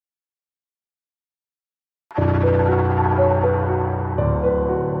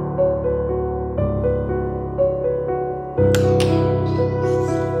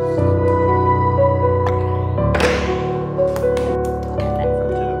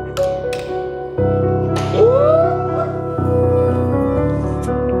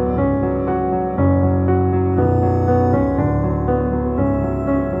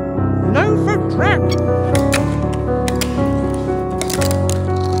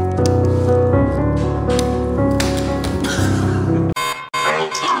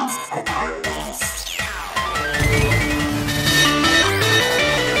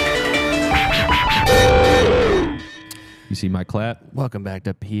my clap. Welcome back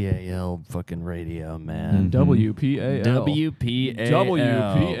to PAL fucking radio, man. WPAL.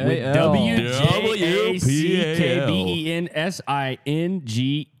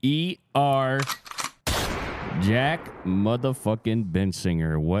 WJACKBENSINGER. Jack motherfucking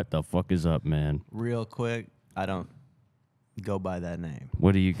Bensinger. What the fuck is up, man? Real quick, I don't go by that name.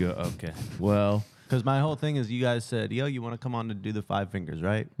 What do you go? Okay. Well, because my whole thing is you guys said, yo, you want to come on to do the 5 fingers,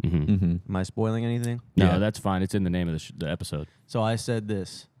 right? Mm-hmm. Am I spoiling anything? no, Yeah. that's fine. It's in the name of the episode. So I said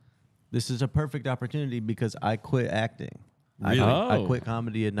this. This is a perfect opportunity because I quit acting. Really? I quit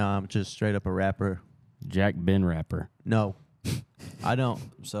comedy and now I'm just straight up a rapper. Jack Ben Rapper. No, I don't.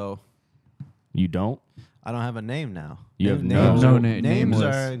 So You don't? I don't have a name now. You have names. no are, name. Names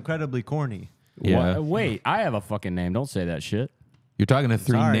Nameless. are incredibly corny. Yeah. Wait, I have a fucking name. Don't say that shit. You're talking to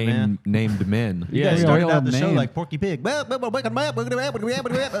three Sorry, man. named men. You Yeah, guys we started all out have the show names. like Porky Pig. Like,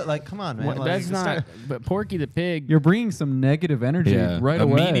 come on, man. What, Like, that's not. start- But Porky the Pig. You're bringing some negative energy Yeah, right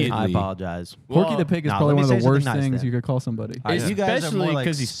away. immediately. I apologize. Porky Well, the Pig is nah, probably let one me of the say worst something nice things then. you could call somebody. You guys are Especially more like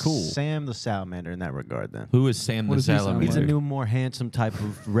 'cause he's cool. Sam the Salamander in that regard, then. Who is Sam What the does he sound Salamander? He's a like? new, more handsome type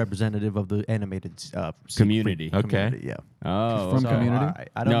of representative of the animated Community. Okay. community, yeah. Oh, From okay. Community? all right,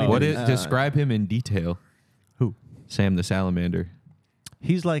 I don't No. mean What to- is? Describe him in detail. Who? Sam the Salamander.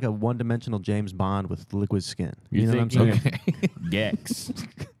 He's like a one-dimensional James Bond with liquid skin. You You know what I'm think- saying? Okay. Gex.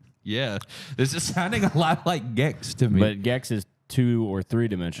 Yeah. This is sounding a lot like Gex to me. But Gex is 2 or 3 And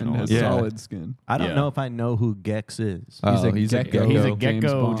dimensional. has Yeah. solid skin. I don't Yeah. know if I know who Gex is. Oh, He's a gecko. He's a James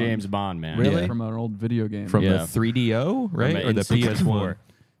gecko Bond. James Bond, man. Really? Yeah. From an old video game. From Yeah. the 3DO, right? From Or the N64. PS1.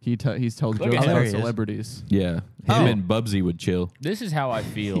 He tells Look jokes at him. about There he is. celebrities. Yeah. Him Oh. and Bubsy would chill. This is how I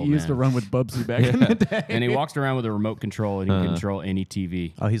feel. He used to man. run with Bubsy back in the day. And he walks around with a remote control and he can control any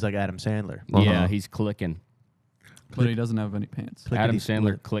TV. Oh, he's like Adam Sandler. Yeah, he's clicking. But he doesn't have any pants. Adam Clickety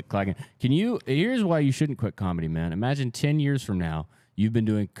Sandler click clacking. Here's why you shouldn't quit comedy, man. Imagine 10 years from now, you've been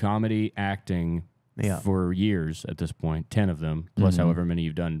doing comedy acting Yeah. for years at this point, 10 of them, plus however many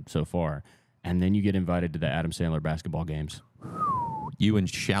you've done so far. And then you get invited to the Adam Sandler basketball games. You and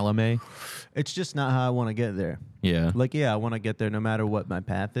Chalamet. It's just not how I want to get there. Yeah. Like, yeah, I want to get there no matter what my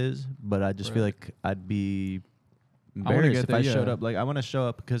path is, but I just feel like I'd be embarrassed get if there, I showed yeah. up. Like, I want to show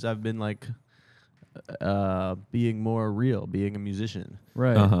up because I've been like being more real, being a musician.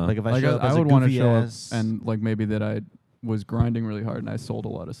 Right. Uh-huh. Like if I Like show up as I would a want to goofy show ass, up and like maybe that I was grinding really hard and I sold a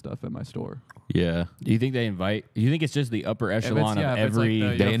lot of stuff at my store. Yeah. Do you think they invite? Do you think it's just the upper echelon of if it's every?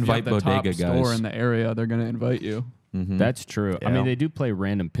 like They invite the top bodega store guys. in the area, they're going to invite you. Mm-hmm. That's true. I Yeah. mean, they do play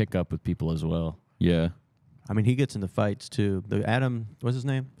random pickup with people as well. Yeah. I mean, he gets into fights too. The Adam, what's his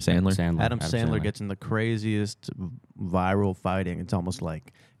name? Sandler. Adam Sandler gets in the craziest viral fighting. It's almost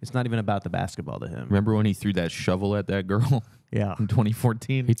like it's not even about the basketball to him. Remember when he threw that shovel at that girl Yeah. in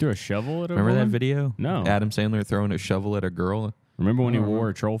 2014? He threw a shovel at a Remember that woman? video? No. Adam Sandler throwing a shovel at a girl. Remember when he I don't wore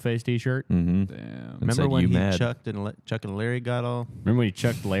a troll face T-shirt? Mm-hmm. Damn. And Remember said, when "You he mad?" Chuck and Larry got all Remember when he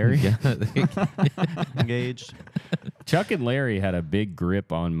chucked Larry? engaged? Chuck and Larry had a big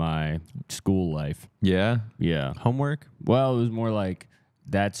grip on my school life. Yeah. Yeah. Homework? Well, it was more like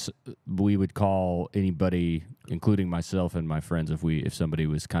we would call anybody, including myself and my friends, if somebody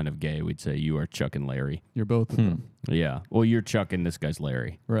was kind of gay, we'd say, "You are Chuck and Larry." You're both of them. Yeah. Well, you're Chuck and this guy's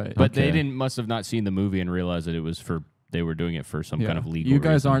Larry. Right. But they Okay. must have not seen the movie and realized that it was they were doing it for some kind of legal You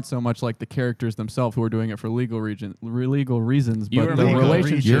guys reason. aren't so much like the characters themselves who are doing it for legal reasons, You but are the legal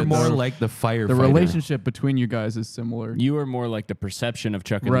relationship You're more like the firefighter. the relationship between you guys is similar. You were more like the perception of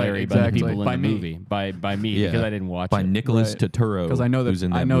Chuck and Right, Larry by the exactly. people By in the me. movie. By me, Yeah. because I didn't watch by it. Nicholas Right. Turturro. Because I know who's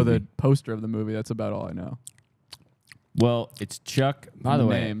in that the movie. poster of the movie. That's about all I know. Well, it's Chuck. By the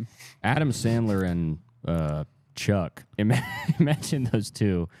way, Name. Adam Sandler and Chuck. Imagine those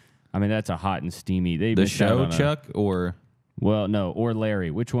two. I mean, that's a hot and steamy. They The missed out show, on Chuck, or Well, no, or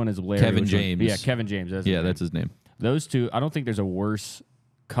Larry. Which one is Larry? Kevin Which one- James. Yeah, Kevin James. That's his name. that's his name. Those two. I don't think there's a worse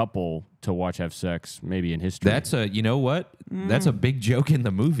couple to watch have sex maybe in history. That's you know what? That's a big joke in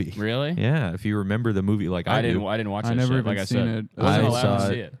the movie. really. Yeah, if you remember the movie like I, didn't. do. I didn't watch I that never shit, even like I seen said. it. I wasn't I allowed saw to it.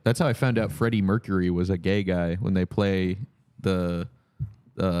 see it. That's how I found out Freddie Mercury was a gay guy when they play the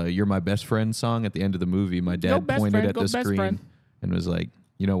 "You're My Best Friend" song at the end of the movie. My dad best pointed friend, at go the best screen friend. and was like,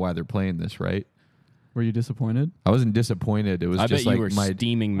 "You know why they're playing this, right?" Were you disappointed? I wasn't disappointed. It was I just bet like you were my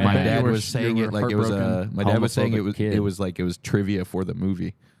steaming my mad. dad You were- was saying you it were like it was heartbroken. my dad was saying Homophobic kid. it was trivia for the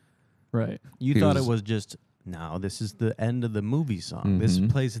movie. Right. You He thought was- it was just, no, this is the end of the movie song. This Mhm.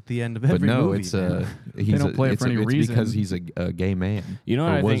 plays at the end of But every no, movie. it's man. he's don't play it it's for any it's because reason. he's a gay man. You know or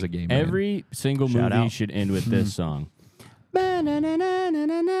what I was think? a gay man. Every single Shout movie out. should end with this song. Yeah.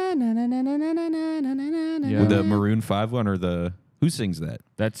 The Maroon 5 one or the Who sings that?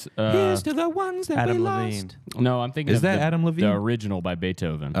 That's Here's to the ones that Adam we Levine. lost. no, I'm thinking Is of that Adam Levine? the original by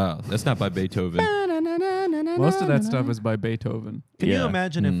Beethoven. Oh, that's not by Beethoven. Most of that stuff is by Beethoven. Can you Yeah.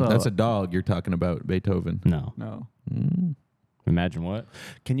 imagine if That's a dog you're talking about, Beethoven. No. No. Imagine what?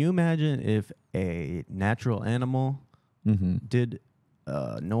 Can you imagine if a natural animal did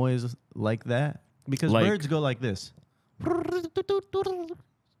noise like that? Because Like- birds go like this.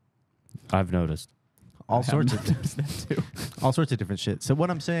 I've noticed. All sorts of all sorts of different shit. So what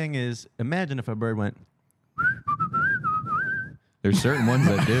I'm saying is, imagine if a bird went. There's certain ones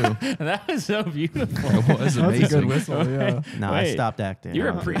that do. That was so beautiful. It was That's a good amazing. whistle, yeah. No, I Wait, stopped acting.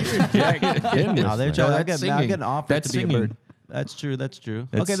 You're No. a pretty Jack. No, they're No, trying. I'm that's getting singing. offered That's to be singing. a bird. That's true. That's true.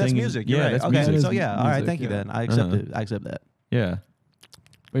 That's Okay, that's singing. music. You're Yeah, right. that's Okay, music. so yeah. All right, Music, thank you. yeah. Then I accept Uh-huh. it. I accept that. Yeah.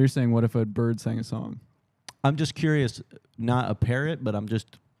 But you're saying, what if a bird sang a song? I'm just curious. Not a parrot, but I'm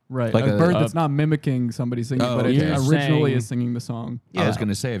just. Right. Like a a- bird that's not mimicking somebody singing, Oh, but it okay. originally Saying- is singing the song. I was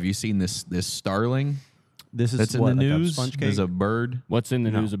gonna say, have you seen this starling This is that's what, in the like a news? sponge There's cake? a bird. What's in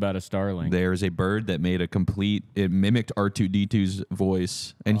the No. news about a starling? There's a bird that made it mimicked R2D2's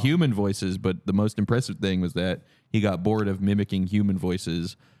voice and human voices, but the most impressive thing was that he got bored of mimicking human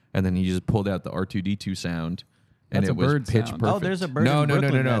voices, and then he just pulled out the R2D2 sound, and That's it a was bird pitch sound. perfect. Oh, there's a bird No, in no, no, no,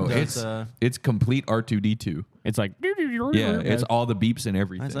 Brooklyn no. that does, It's complete R2D2. It's like Yeah, it's all the beeps and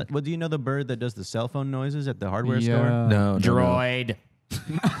everything. It's like, well, do you know the bird that does the cell phone noises at the hardware Yeah. store? no, droid.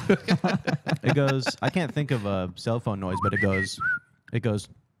 It goes. I can't think of a cell phone noise, but it goes.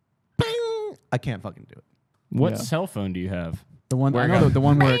 Bing! I can't fucking do it. What Yeah. cell phone do you have? The one Where I I know go, the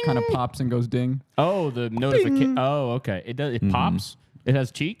one where it kind of pops and goes ding. Oh, the notification. Oh, okay. It does. It pops. It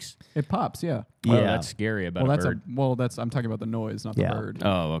has cheeks. It pops, yeah. Oh, that's scary about Well, a that's bird. I'm talking about the noise, not Yeah. the bird.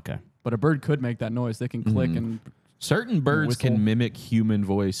 Oh, okay. But a bird could make that noise. They can click and Certain birds Whistle. can mimic human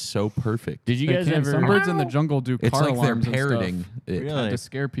voice so perfect. Did you they guys can. ever? Some birds in the jungle do It's car like they're alarms and parroting stuff it. Really? to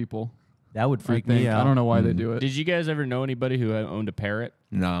scare people. That would I freak think. me out. I don't know why they do it. Did you guys ever know anybody who owned a parrot?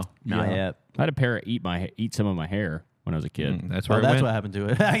 No, Not Yeah. yet. I had a parrot eat some of my hair when I was a kid. that's Oh, where it that's went. what happened to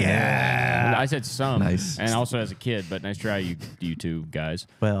it. Yeah. I said some, Nice. and also as a kid. But nice try, you two guys.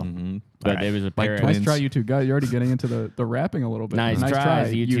 Well, But Alright. it was a Like parrot. Nice twins. try, you two guys. You're already getting into the rapping a little bit. Nice nice try,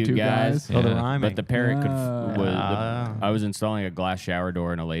 you two guys. oh, the Yeah. rhyming. But the parrot could. Ah. I was installing a glass shower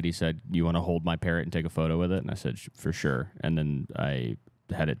door, and a lady said, "You want to hold my parrot and take a photo with it?" And I said, "For sure." And then I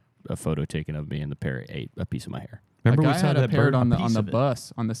had a photo taken of me, and the parrot ate a piece of my hair. Remember a we guy saw had a that parrot bird? on the piece of it.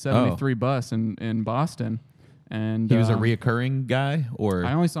 bus, on the 73 bus in Boston. And He was a reoccurring guy, or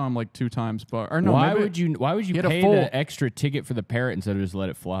I only saw him like 2 times, but or no, why maybe- would you he had a pay full- the extra ticket for the parrot instead of just let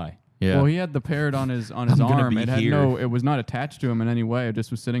it fly? yeah. Well, he had the parrot on his I'm gonna arm. be It had here. it was not attached to him in any way. It just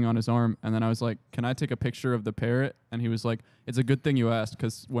was sitting on his arm. And then I was like, "Can I take a picture of the parrot?" And he was like, "It's a good thing you asked,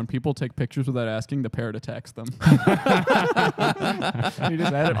 because when people take pictures without asking, the parrot attacks them." He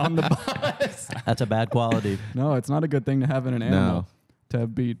just had it on the bus. That's a bad quality. No, it's not a good thing to have in an animal. No. To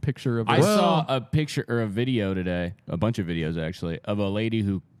have be picture of. I it. saw a picture or a video today, a bunch of videos actually, of a lady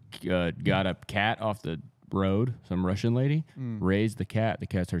who got a cat off the road, some Russian lady, raised the cat. The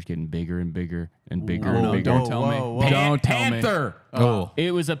cat starts getting bigger and bigger and bigger Oh, and no, bigger. don't tell me. whoa. Don't tell me. Panther. Oh.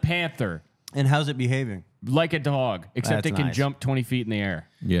 It was a panther, And how's it behaving? like a dog, except That's it can nice. jump 20 feet in the air.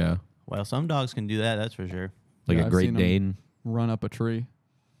 Yeah, Well, some dogs can do that. That's for sure. like Yeah, a I've Great seen 'em. Dane. Run up a tree.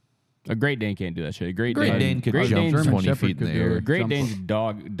 A Great Dane can't do that shit. A Great Great Dane, Dane could Great jump Dane's, German 20 Shepherd feet in could the do air. it. Great Jump Dane's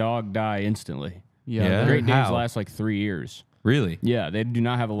dog die instantly. Yeah. Great Danes How? last like 3 years. Really? Yeah, they do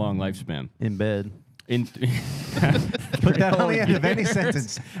not have a long lifespan. In bed. In Put that on the end of any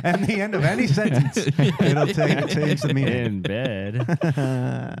sentence. And the end of any sentence. It'll change the meaning. in bed.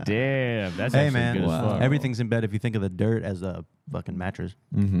 Damn, that's Hey, actually man. good as fuck. Everything's in bed if you think of the dirt as a fucking mattress.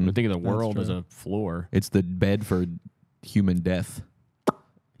 Mm-hmm. I think of the world true. as a floor. It's the bed for human death.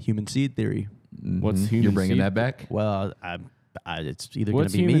 Human seed theory. What's Mhm. human You're bringing seed? that back? Well, it's either going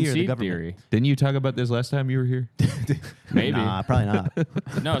What's to be human me or the seed government. theory? Didn't you talk about this last time you were here? Maybe. Nah, probably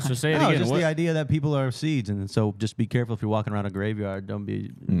not. No, so say it No, again. just What- the idea that people are seeds, and so just be careful if you're walking around a graveyard. Don't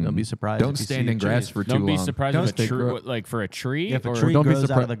be surprised. Don't if you stand see in a grass tree. for too Don't be long. surprised Don't if a stay tree, gro- like for a tree, Yeah, if a or tree don't be grows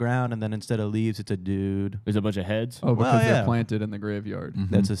out surpri- of the ground and then instead of leaves, it's a dude. there's a bunch of heads. Oh, because Well, they're yeah. planted in the graveyard.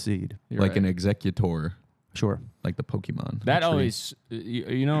 That's a seed. You're like right. an executor, Sure. like the Pokemon. That the tree. always,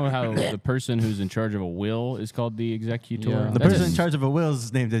 you know how the person who's in charge of a will is called the executor? Yeah. The That's person a- in charge of a will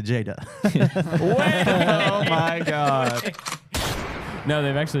is named Jada. oh my god! No,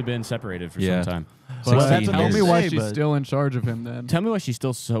 they've actually been separated for Yeah. some time. But that's tell what me they why say, she's but- still in charge of him then. Tell me why she's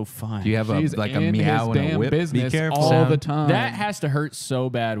still so fine. Do you have She's like a in meow his and a damn whip? business careful. all Sound. the time. That has to hurt so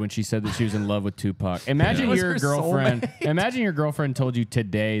bad when she said that she was in love with Tupac. Imagine It was your her girlfriend. Imagine your girlfriend told you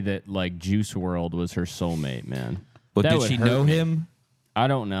today that like Juice World was her soulmate, man. But That did would she hurt know me. him? I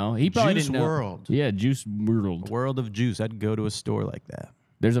don't know. He probably Juice didn't know. World. Yeah, Juice World. World of juice. I'd go to a store like that.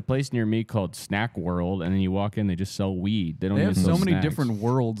 There's a place near me called Snack World, and then you walk in, they just sell weed. They don't They even have sell so many snacks. different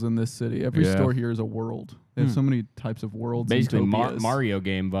worlds in this city. Every Yeah. store here is a world. They have so many types of worlds. Basically, and utopias. Mario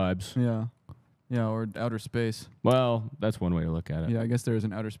game vibes. Yeah. Yeah, or outer space. Well, that's one way to look at it. Yeah, I guess there is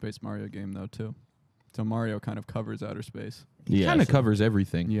an outer space Mario game, though, too. So Mario kind of covers outer space. Yeah, Kind of so covers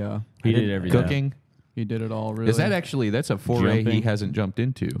everything. Yeah. he did everything. Cooking. He did it all, really. Is that actually, that's a foray he Jumping. hasn't jumped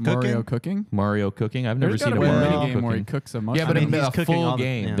into. Mario cooking? Mario cooking. I've never There's seen gotta a be a Mario mini game where he cooking. cooks a mushroom. Yeah, but I mean, he's a cooking full all the-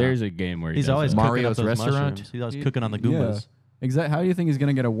 game. yeah. There's a game where he He's does always that. cooking Mario's up those restaurant? mushrooms. He's always cooking on the Goombas. How do you think he's going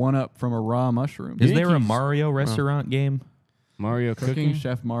to get a one-up from a raw mushroom? Is think there a he's- Mario restaurant game? Mario Cooking cooking.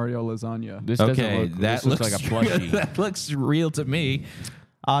 Chef Mario lasagna. This Okay, doesn't look. that This looks like a plushie. that looks real to me.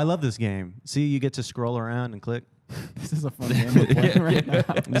 I love this game. See, you get to scroll around and click. This is a fun game we're playing right now.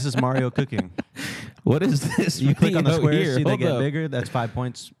 This is Mario cooking. What is this? You click on the video squares, here? see they Hold get up. bigger. That's 5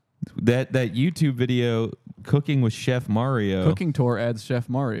 points. That YouTube video, Cooking with Chef Mario. Cooking Tour adds Chef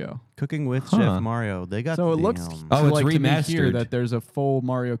Mario. Cooking with Huh. Chef Mario. They got So it looks Oh, it's like to me here remastered. that there's a full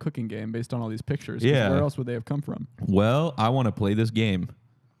Mario cooking game based on all these pictures. 'Cause Yeah. Where else would they have come from? Well, I want to play this game.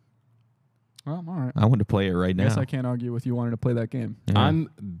 Well, all right. I want to play it right I guess now. I can't argue with you wanting to play that game. Yeah. I'm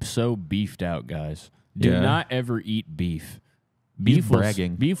so beefed out, guys. Do Yeah. not ever eat beef. He's Beef will,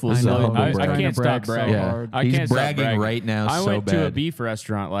 bragging. Beef will I slow. know, I, he's I trying can't to stop brag so bragging. hard. I He's can't stop bragging bragging right now I so went to a bad. beef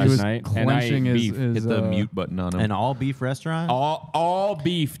restaurant He last was night, and I ate clenching his, beef. his Hit the mute button on him. An all beef restaurant. All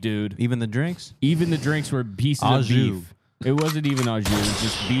beef, dude. Even the drinks. Even the drinks were pieces Au of jus. beef. It wasn't even au jus. It was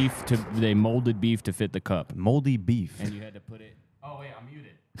just beef. They molded beef to fit the cup, Moldy beef. and you had to put it. Oh wait, I'm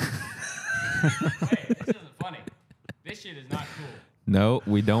muted. Hey, this isn't funny. This shit is not cool. No,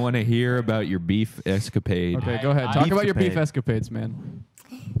 we don't want to hear about your beef escapade. Okay, go ahead. Talk about your beef Beefcapade. escapades, man.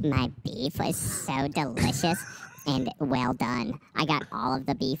 My beef was so delicious and well done. I got all of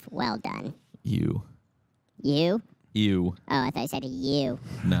the beef well done. You. You? You. Oh, I thought you said you.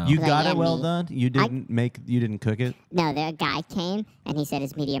 No. You Like, got yeah, it well me. done. You didn't cook it. No, the guy came and he said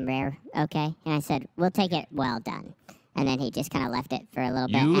it's medium rare. Okay. And I said, we'll take it well done. And then he just kind of left it for a little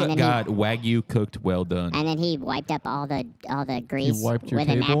bit. You and then got Wagyu cooked well done. and then he wiped up all the grease wiped your with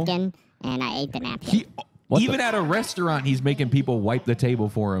table? a napkin, and I ate the napkin. Even at a restaurant, he's making people wipe the table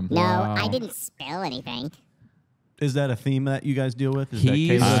for him. no, Wow. I didn't spill anything. Is that a theme that you guys deal with? Is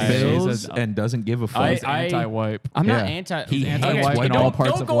He that spills He's and doesn't give a fuck. I- It's anti-wipe. I'm not Yeah. anti. He hates anti-wipe white in all people.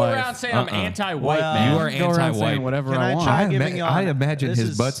 parts don't of go life. around saying I'm anti-white, Well, man. You are Go around saying anti-white. whatever Can I I want. try I, giving y'all- I imagine this his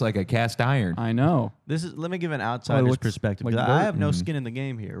is- butt's like a cast iron. I know. Let me give an Oh, it outsider's looks perspective. like 'cause dirt. I have no skin in the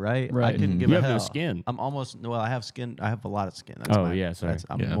game here, right? I Right. couldn't give You a have no hell. skin. I'm almost I have skin. I have a lot of skin. That's Oh, yeah, sorry.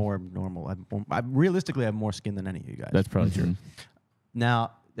 I'm Yeah. more normal. I realistically have more skin than any of you guys. That's probably true. Now,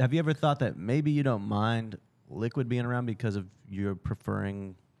 have you ever thought that maybe you don't mind liquid being around because of you're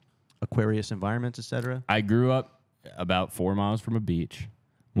preferring aquarius environments, etc.? I grew up about 4 miles from a beach.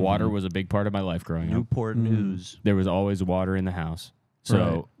 Water was a big part of my life growing up. Newport News. There was always water in the house.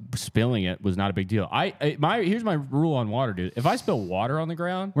 So spilling it was not a big deal. Here's my rule on water, dude. If I spill water on the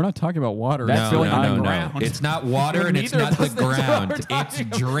ground, We're not talking about water. That's It's spilling spilling on on the the ground. ground. It's not water and it's Neither not of the us think so. We're ground. It's talking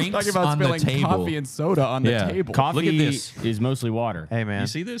drinks about on the spilling table. coffee and soda on Yeah. the table. coffee Look at this. is mostly water. Hey man, You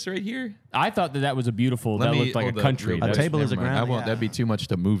see this right here? I thought that was a beautiful. That looked like a hold up country. real A quick. That's- table is a Never mind. ground, I won't. yeah. That'd be too much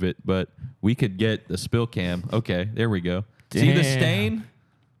to move it, but we could get the spill cam. Okay, there we go. See the Damn. stain?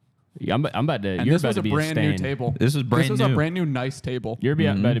 Yeah, I'm about to. And You're this about was to a be brand a new stain. table. This was brand This was new. a brand new nice table. You're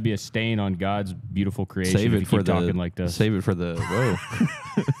about to be a stain on God's beautiful creation. Save if it you for keep the talking like this. Save it for the whoa.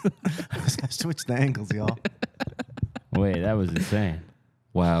 I switched the angles, y'all. Wait, that was insane.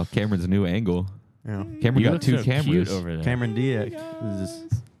 Wow, Cameron's new angle. Yeah. Cameron You got look two so cameras cute over there. Cameron Diaz.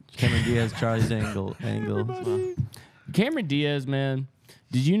 Cameron Diaz, Charlie's angle. Cameron Diaz, man.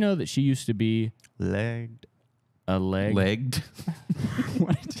 Did you know that she used to be Legged. a leg? legged.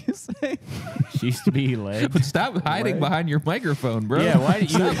 What did you say? She used to be legged. Stop hiding behind your microphone, bro. Yeah, why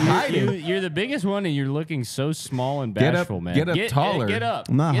did Stop hiding? you're the biggest one and you're looking so small and Get up- bashful, man. get up taller. Get up.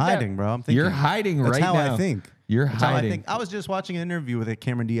 I'm not Get that- hiding, bro. I'm thinking. You're hiding That's right how now. I think. You're That's how I hiding. think. I was just watching an interview with a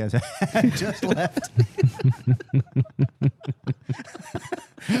Cameron Diaz. I just left.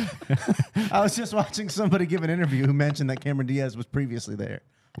 I was just watching somebody give an interview who mentioned that Cameron Diaz was previously there.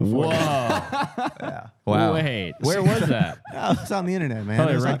 Whoa. Yeah. Wow. Wait, where was that? Oh, it's on the internet, man.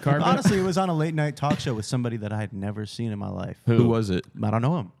 Probably It was red on- carpet? honestly, it was on a late night talk show with somebody that I had never seen in my life. Who was it? I don't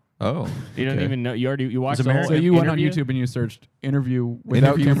know him. Oh, You don't okay. even know. You watched the whole So you went on interview? YouTube and you searched interview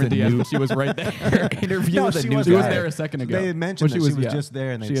without Interview Cameron with the Diaz, new- but she was right there. Interview No, with the she news was She was guy. there a second ago. They had mentioned Well, that she was just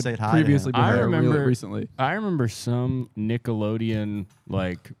there and she they had said hi to him. previously been I there remember recently. I remember some Nickelodeon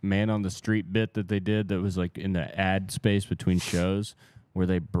like man on the street bit that they did that was like in the ad space between shows where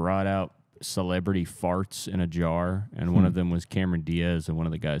they brought out celebrity farts in a jar, and one of them was Cameron Diaz, and one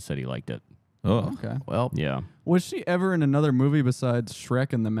of the guys said he liked it. Oh, Okay. Well, Yeah, Was she ever in another movie besides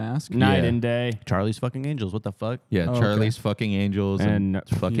Shrek and the Mask? Night Yeah. and Day, Charlie's fucking Angels. What the fuck? yeah. Oh, Charlie's fucking angels and And-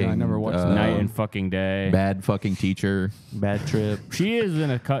 fucking. Yeah, I never watched that Night one. and fucking Day. Bad fucking teacher. Bad trip. She is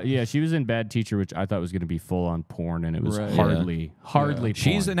in she was in Bad Teacher, which I thought was going to be full on porn, and it was Right. hardly porn.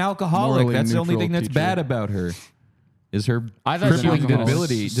 She's an alcoholic. Morally That's the only neutral thing that's teacher. bad about her. Is her I thought she was crippling gonna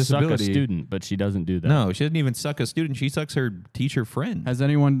disability? suck a Disability. student, but she doesn't do that. No, she doesn't even suck a student. She sucks her teacher friend. Has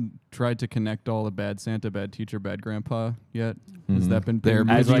anyone tried to connect all the bad Santa, bad teacher, bad grandpa yet? Has that been They're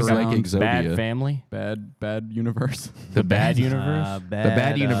moved as like Movies a like around? bad Exodia. family, bad universe? the bad universe. The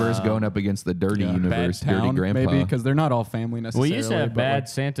bad universe going up against the dirty Yeah, universe, bad dirty town, grandpa. maybe because they're not all family We necessarily. used to have but, bad like,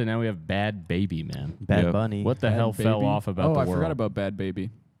 Santa, now we have bad baby, man. Bad Yep. Bunny. What the Bad hell fell Baby. off about Oh, the I world? forgot about Bad Baby.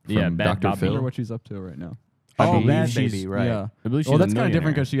 yeah, From bad Dr. Bobby. I Phil. wonder what she's up to right now. I Oh, believe Bad she's- Baby, right. Yeah. I believe she's Well, a that's kind of different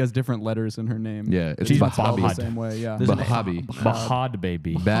millionaire. because she has different letters in her name. Yeah, it's She's Bahad. spelled the same way. Yeah. There's an- Bahabi. Bahad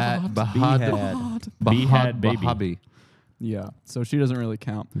baby. Bahad. Behad. Behad baby. Bahabi. Yeah. So she doesn't really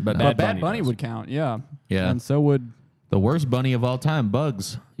count. But But Bad Bad Bunny Bunny does. would count. Yeah. Yeah. And so would. The worst bunny of all time,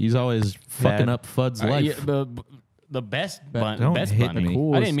 Bugs. He's always fucking up Fudd's life. Yeah, the best Don't best hit bunny.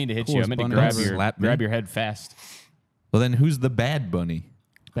 me. I didn't mean to hit you. I Coolest meant to bunny grab ever. your Slap me. grab your head fast. Well, then who's the bad bunny?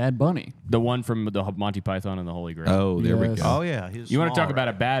 Bad Bunny. The one from the Monty Python and the Holy Grail. Oh, there we Yes. go. Oh, yeah. He's You want to small, talk about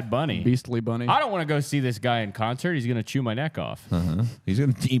a right? bad bunny? Beastly Bunny. I don't want to go see this guy in concert. He's going to chew my neck off. He's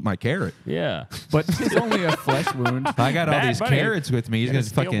gonna eat my carrot. Yeah. But it's only a flesh wound. I got all Bad these bunny carrots with me. He's gonna gonna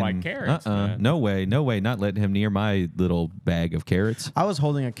steal fucking my carrots, man. No way, no way. Not letting him near my little bag of carrots. I was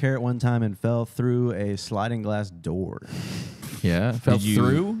holding a carrot one time and fell through a sliding glass door. Yeah, fell Did you-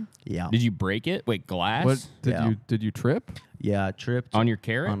 through. Yeah. Did you break it? Wait, glass? What Yeah. did you trip? Yeah, I tripped On your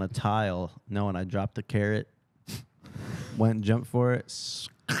carrot? on a tile. No, and I dropped the carrot. Went and jumped for it.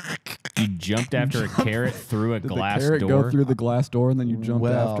 You jumped after a carrot through a Did glass the carrot door? go through the glass door and then you jumped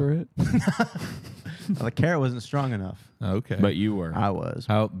Well, after it? The carrot wasn't strong enough. Okay, But you were. I was.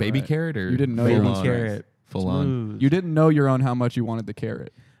 how baby Right. carrot or You didn't know full your Baby own on? strength. carrot. Full on. Smooth. You didn't know your own how much you wanted the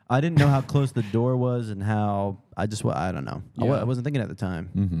carrot. I didn't know how close the door was and how I don't know. Yeah. I wasn't thinking at the time.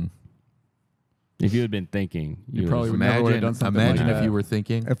 Mm-hmm. If you had been thinking, You you probably would never would have Imagine, done something imagine like if that. you were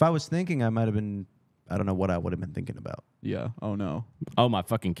thinking. If I was thinking, I might have been. I don't know what I would have been thinking about. Yeah. Oh no. Oh, my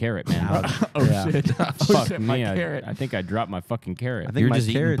fucking carrot, man. Oh Yeah. shit. Oh Fuck shit, me. my I, carrot. I think I dropped my fucking carrot. I think You're my just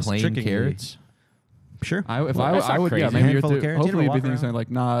eating carrot's plain tricking me. carrots. Sure. If Well, I that's not would, yeah, crazy. maybe you Handful of would carrots, you hopefully don't you'd be walk thinking around? something like,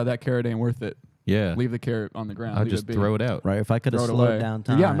 nah, that carrot ain't worth it. Yeah, Leave the carrot on the ground. I'll Leave just it be. throw it out. Right. If I could have Throw it slowed away. down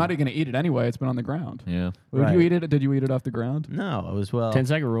time. Yeah, I'm not even gonna eat it anyway. It's been on the ground. Yeah, Would Right. you eat it? Did you eat it off the ground? No, it was well.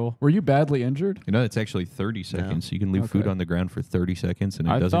 10-second rule. Were you badly injured? you know it's actually 30 seconds. You can leave food Okay. on the ground for 30 seconds and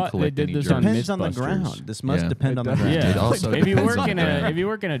it I doesn't thought they collect did any this germs. on Depends on the Mythbusters. ground. This must Yeah. depend on the It does. ground. Yeah. It also if you depends work on in the a ground. if you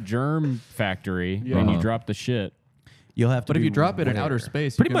work in a germ factory Yeah. and you Uh-huh. drop the shit, You'll have to. But if be you drop it in aware. outer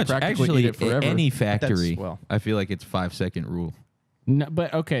space, Pretty you can much, practically actually, eat it forever. any factory. well. I feel like it's 5-second rule. no,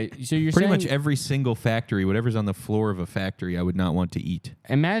 but okay. So you're Pretty saying much every single factory, whatever's on the floor of a factory, I would not want to eat.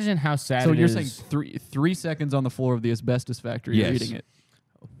 imagine how sad So it you're is. saying 3 seconds on the floor of the asbestos factory, you're Yes. eating it.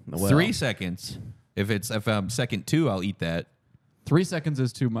 Well, 3 seconds. If I'm second 2, I'll eat that. 3 seconds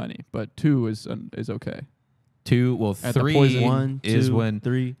is too many, but 2 is okay. 2, well, At the 3 poison- 1, is 2, when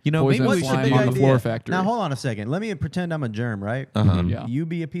 3. you know Poison maybe we What's the slime should big on the idea? floor factory. Now hold on a second. Let me pretend I'm a germ, right? Uh-huh. Yeah. You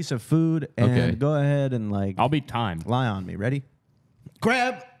be a piece of food and Okay. go ahead and like I'll be timed. lie on me. Ready?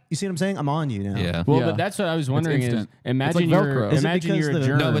 Grab. You see what I'm saying? I'm on you now. Yeah. Well, Yeah. but that's what I was wondering is instant. imagine It's like you're Velcro. Is it imagine because you're a the-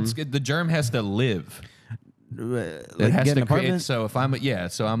 germ. No, but the germ has to live. Like It has get an to create. apartment. So if I'm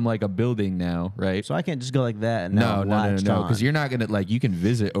so I'm like a building now, right? So I can't just go like that and now No, because because you're not gonna like you can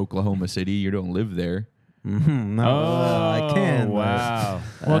visit Oklahoma City. You don't live there. No, oh, I can. but- Wow.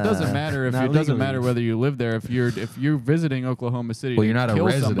 Well, it doesn't matter if not it doesn't legally. matter whether you live there. If you're visiting Oklahoma City, Well, to you're not a kill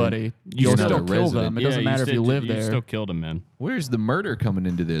resident. somebody, You're you'll not still a kill resident. them. It Yeah, doesn't matter if you live You there. still killed him, man. Where's the murder coming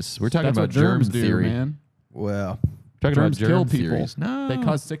into this? We're talking That's about what germs germ do, theory. man. Well, Talking Germs about kill germ people. theories. No, They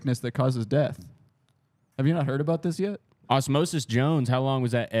cause sickness that causes death. Have you not heard about this yet? Osmosis Jones, how long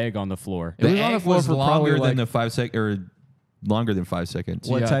was that egg on the floor? It The was on the egg floor was for longer probably than like the 5 second or longer than 5 seconds.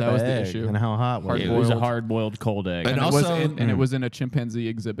 What Yeah, type that of was the egg issue. and how hot was It it? was a Hard-boiled. hard-boiled cold egg. And And, also- it was in a chimpanzee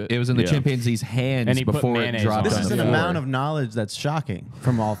exhibit. It was in the Yeah. chimpanzee's hands And he put before it mayonnaise dropped on This on is the an floor. amount of knowledge that's shocking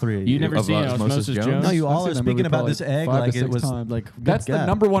from all three of you. You never Of seen Osmosis Osmosis Jones? Jones? No, you all I've are seen that speaking movie about probably this egg 5 to like it 6 was times. like That's good the God.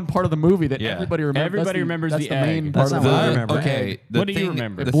 number one part of the movie that Yeah. everybody remembers. Everybody remembers that's the the egg. main That's part of not the what I movie. remember. Okay, the What do you thing-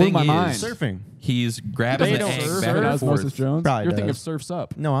 remember? The It blew thing my is, mind. Surfing. he's grabbing They the don't egg surf back Surf and Osmosis forth. Jones. Probably You're thinking of does. Surf's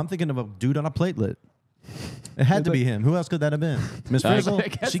Up. No, I'm thinking of a dude on a platelet. It had to be him. Who else could that have been? Miss Frizzle? I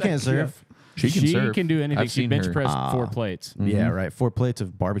guess She that- can't surf. She can surf. do anything. I've She seen bench her. pressed 4 plates. Yeah, right. 4 plates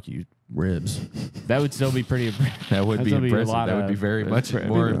of barbecue ribs. That would still be pretty. That would be That'd be a impressive. lot That would of- be very much that's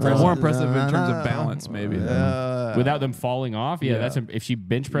more pretty- impressive. More impressive in terms of balance, maybe. Without them falling off. Yeah, Yeah. that's if she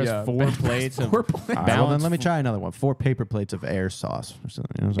bench pressed Yeah, 4 bench press plates of 4 plates. All right, well, then balance. let me try another one. 4 paper plates of air sauce. Or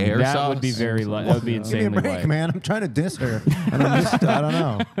something. You know what I'm saying? Air that sauce? would be very. That would be Give me a Give me a insanely break, light. man. I'm trying to diss her. And I don't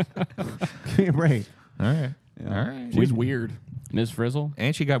know. Give me a break. All right. Yeah. All right. She's weird. Miss Frizzle.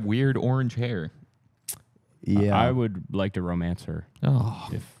 And she got weird orange hair. Yeah. I would like to romance her. Oh,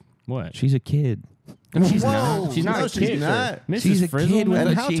 If what? she's a kid. She's Whoa. not. She's not No, a she's kid. not. Mrs. She's a Frizzle. kid with man?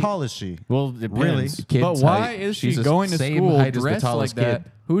 And a how she- tall is she? Well, it depends. Really? Kid's But why height. is She's she the going to same school height as the dressed like tallest that?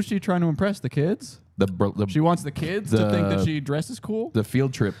 kid. Who is she trying to impress? The kids? The She wants the kids to think that The- she dresses cool? the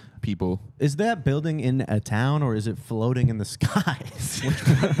field trip people. Is that building in a town or is it floating in the skies?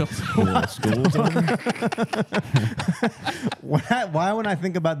 Why when I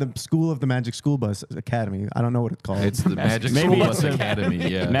think about the School of the Magic School Bus Academy, I don't know what it's called. It's the Magic Maybe School it's Bus a Academy.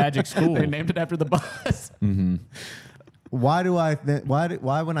 Yeah. Magic School. They named it after the bus. Why do I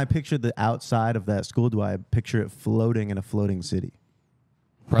why when I picture the outside of that school do I picture it floating in a floating city?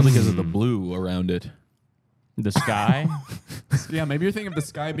 Probably because of the blue around it. The sky. Yeah, maybe you're thinking of the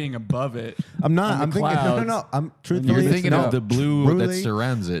sky being above it. I'm not. On the I'm thinking no. clouds. I'm truthfully You're it's thinking not. of the blue that Really?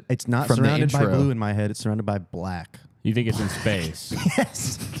 surrounds it. it's not from the surrounded by intro. blue in my head. It's surrounded by black. You think it's in space?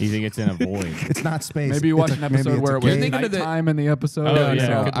 Yes. You think it's in a void? It's not space. Maybe you watched an episode where it was You're thinking of the- nighttime in the episode. Oh, No, yeah, no, it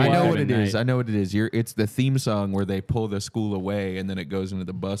no. could be I know live what at it is. night. I know what it is. It's the theme song where they pull the school away and then it goes into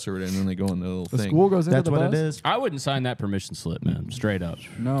the bus or and then they go in the little The thing. school goes into That's the what bus? it is. I wouldn't sign that permission slip, man. Straight up.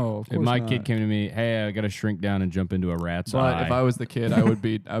 No, of course If my not. kid came to me, hey, I got to shrink down and jump into a rat's But eye. if I was the kid, I would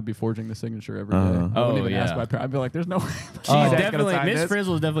be forging the signature every day. I wouldn't Oh, even ask yeah. my parents. I'd be like, "There's no way." She's Dad's gonna definitely sign Miss this.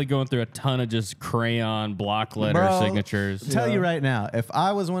 Frizzle is definitely going through a ton of just crayon block letter Bro, signatures. Tell you right now, if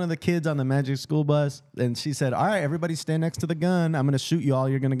I was one of the kids on the Magic School Bus and she said, "All right, everybody stand next to the gun. I'm going to shoot you all.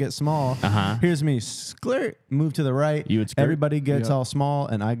 You're going to get small." Uh-huh. Here's me. Sklurt. Move to the right. You would skirt? Everybody gets Yeah. all small,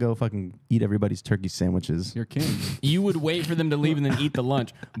 and I go fucking eat everybody's turkey sandwiches. You're king. You would wait for them to leave and then eat the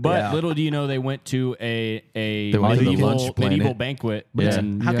lunch. But Yeah. little do you know they went to a They went to the lunch planet. medieval banquet. Yeah.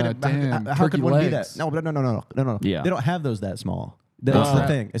 And How Yeah, could damn. how could Turkey one be legs. that? No. Yeah. They don't have those that small. That's the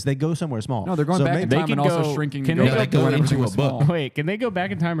thing. Is they go somewhere small. No, they're going So back maybe- in they time can and also go- shrinking. can to they go go back to when into everything a was book? small. Wait, can they go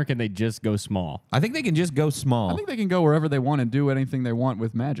back in time or can they just go small? I think they can just go small. I think they can go wherever they want and do anything they want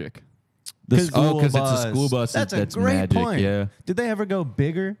with magic. the 'Cause school it's a bus. school bus That's a that's great magic, point. yeah. Did they ever go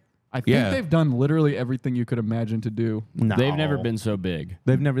bigger? I think Yeah. they've done literally everything you could imagine to do. No. They've never been so big.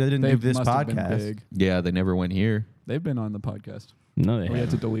 They didn't They do this must have been podcast. big. Yeah, they never went here. They've been on the podcast. No, they We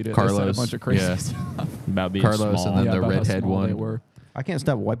had to haven't. delete it. Carlos, They said a bunch of crazy yeah. stuff. About being Carlos small. and then Yeah, the about how redhead small they one. were. I can't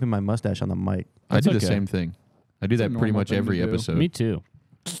stop wiping my mustache on the mic. I do That's the okay. same thing. I do It's a that pretty normal much thing to every do. episode. Me too.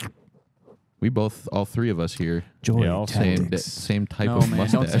 We both, all three of us here, Joy Yeah, I'll same type No, of man,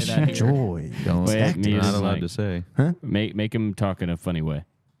 don't say mustache. that here. Joy. Don't. Wait, me You're is not allowed like- to say. Make him talk in a funny way,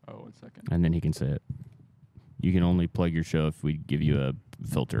 Oh, 1 second. and then he can say it. You can only plug your show if we give you a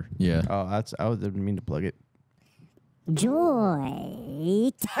filter. Yeah. Oh, I didn't mean to plug it.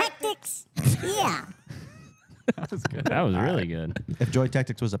 Joy tactics. Yeah. That was good. That was really good. If Joy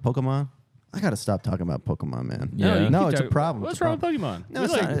Tactics was a Pokemon, I gotta stop talking about Pokemon, man. Yeah. you No, keep it's a talking- problem. What's It's a wrong with Pokemon? No, We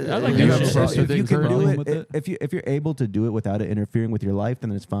it's like, not. I like You that have shit. a problem If you can do problem it, with it? if you're able to do it without it interfering with your life,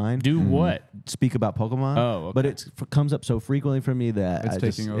 then it's fine. Do what? Speak about Pokemon. Oh, okay. But it comes up so frequently for me that It's I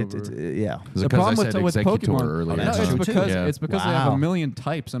taking just, over. yeah. Is The it 'cause problem I with, said with executor Pokemon, earlier? no, That's it's true, too. because Yeah. it's because they have Wow. a million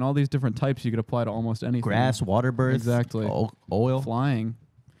types and all these different types you could apply to almost anything. Grass, water birth, Exactly. oil. Flying.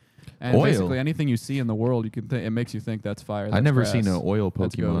 And Oil. basically anything you see in the world, you can it makes you think that's fire. I've that's never grass, seen an oil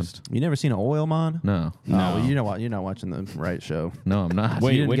that's Pokemon. ghost. You never seen an oil mon? No. No, well, you know what? You're not watching the right show. No, I'm not.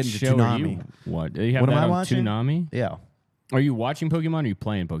 Wait, didn't which get into show are you? Toonami. What? You have What that am I on watching? Toonami? Yeah, Are you watching Pokemon or are you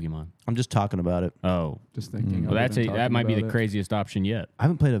playing Pokemon? I'm just talking about it. Oh. Just thinking. Well, of it and that talking might be the about it. craziest option yet. I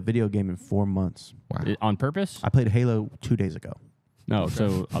haven't played a video game in 4 months. Wow. On purpose? I played Halo 2 days ago, No,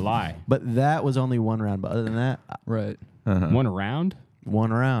 so a lie. but that was only one round. But other than that, Right. Uh-huh. One round?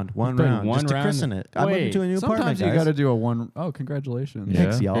 One round. Played Just to christen it. I'm moving Wait, to a new apartment, Sometimes you guys. got to do a one. Oh, congratulations. Yeah.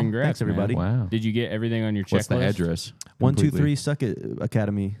 Thanks, y'all. Congrats, Thanks, everybody. Wow. Did you get everything on your checklist? What's the address? 123 Suck It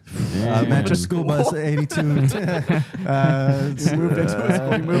Academy. Yeah. Mattress School Bus 82. Moved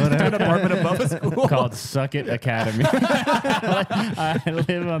into an apartment above a school. Called Suck It Academy. I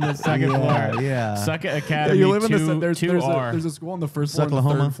live on the second floor. Yeah. Suck It Yeah, Academy. you live in the 2R. there's a school on the first floor and the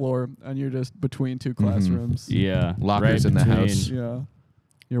Sucklahoma. third floor, and you're just between two classrooms. Yeah. Lockers right in the between- house. Yeah.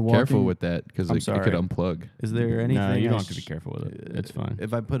 You're walking. Careful with that because I'm it could sorry. unplug. Is there anything? No, you I don't have to be sh- careful with it. It's fine.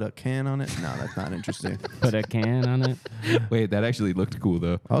 If I put a can on it? No, that's not interesting. Put a can on it. Wait, that actually looked cool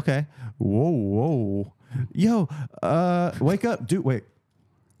though. Okay. Whoa. Yo, wake up. Dude, wait.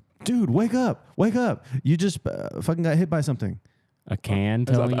 Dude, wake up. Wake up. You just fucking got hit by something. A can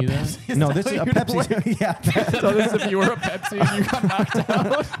telling you that? No, this is a Pepsi. Yeah. So this is if you were a Pepsi and you got knocked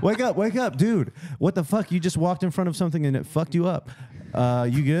out. Wake up, dude. What the fuck? You just walked in front of something and it fucked you up.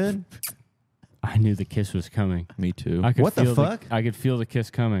 You good? I knew the kiss was coming. Me too. I could What the feel fuck? I could feel the kiss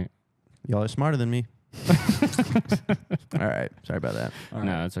coming. Y'all are smarter than me. All right. Sorry about that.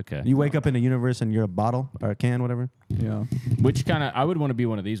 No, it's okay. You wake up in a universe and you're a bottle or a can, whatever. Yeah. Which kind of? I would want to be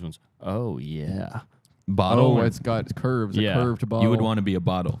one of these ones. Oh yeah. Bottle. Oh, it's got curves. Yeah. A curved bottle. you would want to be a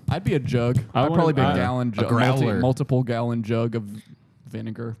bottle. I'd be a jug. I I'd wanna- probably be a I- gallon jug. growler. Multiple gallon jug of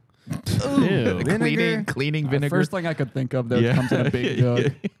vinegar. Ew. Vinegar? Cleaning The vinegar. first thing I could think of that Yeah. comes in a big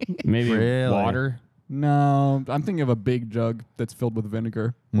jug. Maybe Really? water. No, I'm thinking of a big jug that's filled with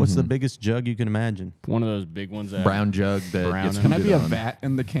vinegar. What's the biggest jug you can imagine? One of those big ones. That Brown jug that Brown gets and- Can I be a heated on. vat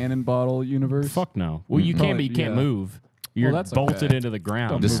in the cannon bottle universe? Fuck no. Well, you can, but you can't Yeah. move. You're that's bolted okay. into the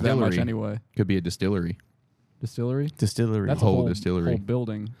ground. Don't move that much Distillery. anyway. Could be a distillery. Distillery. Distillery. That's Whole a whole distillery. whole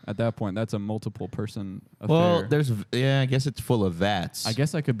building. At that point, that's a multiple person affair. Well, I guess it's full of vats. I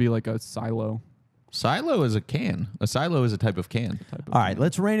guess I could be like a silo Silo is a can. A silo is a type of can. type of. All right,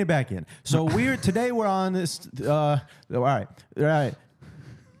 let's rein it back in. So today we're on this. All right.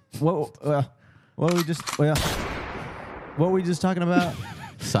 What we just what were we just talking about?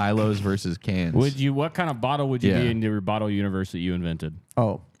 Silos versus cans. What kind of bottle would you Yeah. be in your bottle universe that you invented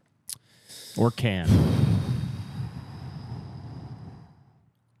Oh, or can?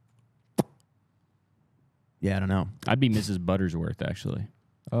 yeah, I don't know. I'd be Mrs. Buttersworth actually.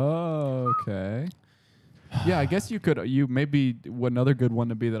 Oh, okay. Yeah, I guess you could. You maybe another good one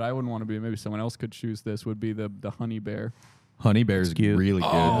to be that I wouldn't want to be. Maybe someone else could choose this. Would be the honey bear. Honey bear's cute. really good.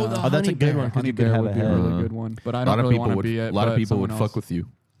 Oh, that's a good one. 'cause Honey you could bear have would a be a head. really good one. But I A don't lot of really people want to would. be it. A lot of but people would someone fuck else. with you.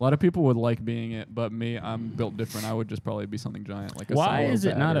 A lot of people would like being it, but me, I'm built different. I would just probably be something giant, like a Why silo is it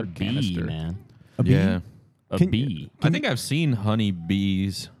vat not or a bee, canister. man? Yeah. A Can- bee. I think I've seen honey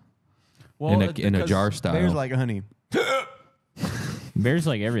bees Well, in it's a because jar style. Bears like honey. Bears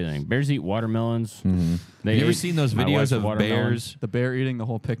like everything. Bears eat watermelons. Mhm. They Have you ever ate seen those my wife's videos of watermelon. bears? the bear eating the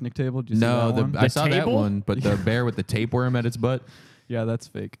whole picnic table. Did you see No, that one? I saw that table? one, but the bear with the tapeworm at its butt. Yeah, that's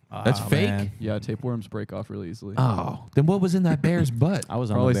fake. That's fake? Man. Yeah, tapeworms break off really easily. Oh, then what was in that bear's butt? I was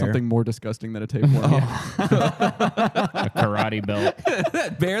on Probably the bear. something more disgusting than a tapeworm. A karate belt.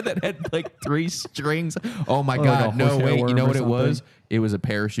 That bear that had like 3 strings. Oh my Oh, like a god! No, horsehair wait. You worm know or what it was? something. It was a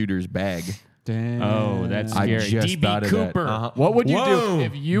parachuter's bag. Damn. Oh, that's I scary. just DB thought of that. Cooper. Uh-huh. What would you Whoa, do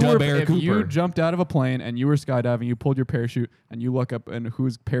if you Da were Bear if you Cooper. jumped out of a plane and you were skydiving, you pulled your parachute and you look up and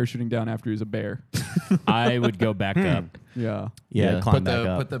who's parachuting down after you is a bear? I would go back up. Yeah. Yeah, Put climb back the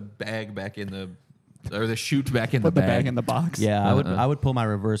up. put the bag back in the or the chute back in Put the the bag. bag in the box. Yeah, Uh-uh. I would pull my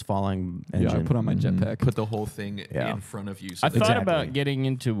reverse falling engine. Yeah, I put on my jetpack. Put the whole thing Yeah. in front of you. So I that- thought Exactly. about getting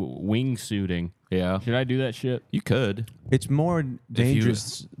into wingsuiting. Yeah, Should I do that shit? you could. It's more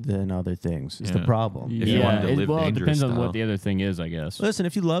dangerous than other things. Is the Yeah. problem. If you wanted to live well, it dangerous depends on style. what the other thing is, I guess. Listen,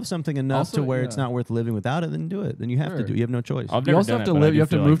 if you love something enough Also, to where it's yeah. not worth living without it, then do it. Then you have to Sure. do. You have no choice. I've You never also done have it, to but I live. do You have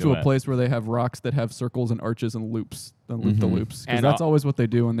to feel move like to a that. place where they have rocks that have circles and arches and loops, and loop the loops. Because And that's al- always what they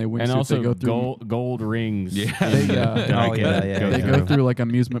do when they wingsuit. And also they go through. gold rings. Yeah. They, yeah. Like, Oh, yeah. go They through. go through like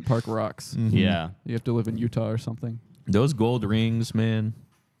amusement park rocks. Yeah. You have to live in Utah or something. Those gold rings, man.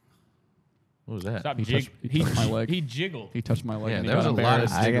 What was that? Stop He jig. touched- he touched my leg. He jiggled. He touched my leg. Yeah, and he there was got a lot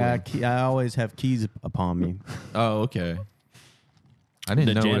of embarrassed. I always have keys upon me. Oh, okay. I didn't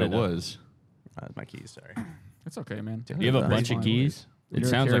The know what janitor. it was. That's my keys. Sorry. It's okay, man. You have a That's bunch of fine. keys? It You're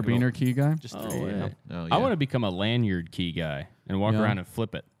sounds a like carabiner key guy. Just Oh, three. yeah. Oh, I want to become a lanyard key guy and walk Yeah. around and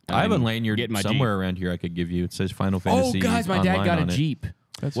flip it. And I have a then lanyard get my somewhere Jeep. around here I could give you. It says Final Oh, Fantasy. guys, my dad online got a on it. Jeep.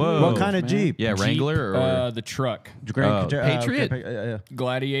 That's Whoa. What kind of man. Jeep? Yeah, Wrangler or The truck. Patriot?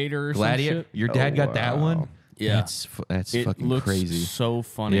 Gladiator or some Gladiator. shit. Your dad got that wow. one? Yeah. That's It fucking looks crazy. so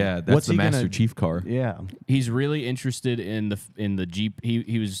funny. Yeah, that's What's the he gonna- Master Chief car. Yeah. He's really interested in the Jeep.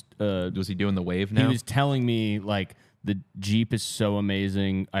 He was Was he doing the wave now? he was telling me like The Jeep is so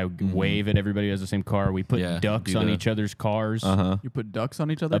amazing. I wave at everybody who has the same car. We put ducks do on the- each other's cars. You put ducks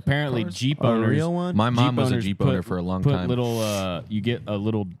on each other. Apparently, Jeep owners. real one? My mom Jeep was a owners Jeep put- owner for a long put time. little, you get a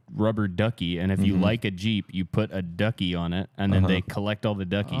little rubber ducky, and if you like a Jeep, you put a ducky on it, and then they collect all the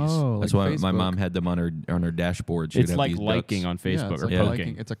duckies. Oh, That's like why my Facebook. mom had them on her dashboard. She'd It's have like these liking ducks. on Facebook it's or like poking.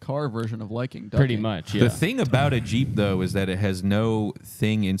 liking. It's a car version of liking. Pretty ducking. much, yeah. The thing about a Jeep though is that it has no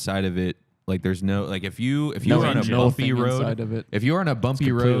thing inside of it. Like there's no like if you No are on a engine. bumpy Nothing road, inside of it. if you're on a bumpy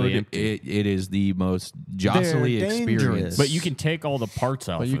completely road, empty. it is the most jostly They're experience. dangerous. But you can take all the parts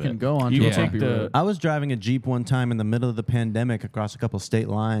out. But you of can it. go on You to can a take bumpy the. road. I was driving a Jeep one time in the middle of the pandemic across a couple state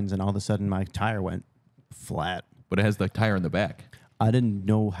lines, and all of a sudden my tire went flat. But it has the tire in the back. I didn't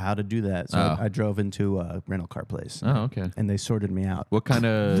know how to do that, so Oh. I drove into a rental car place, Oh, okay. and they sorted me out. What kind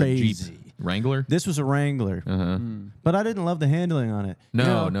of Jeep? Crazy. Wrangler? This was a Wrangler, Uh-huh. but I didn't love the handling on it.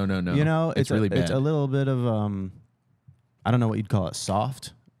 No, You know, no. You know, It's really It's bad. a little bit of I don't know what you'd call it,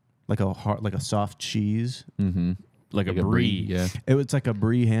 soft, like a soft cheese. Mm-hmm. like a brie. Yeah. It was like a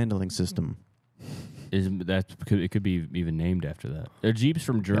brie handling system. It could be even named after that. Are Jeeps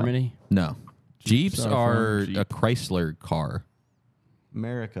from Germany? No. Jeeps are are from a Chrysler car.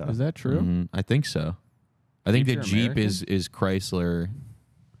 America. Is that true? Mhm. I think so. I think Jeeps that are Jeep American? is Chrysler.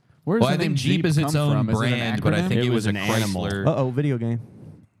 Where does Well, the I think name Jeep is its come own from? Is it an brand, but I acronym? think It it was was a an animal. Chrysler. Video game.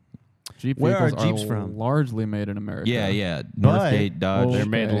 Jeep Where are vehicles Jeeps from? largely made in America. Yeah. But- Northgate, Dodge, Oh, They're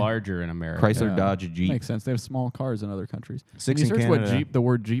made okay. larger in America. Chrysler, Yeah. Dodge, Jeep. Makes sense. They have small cars in other countries. Six Can you in search what Canada. the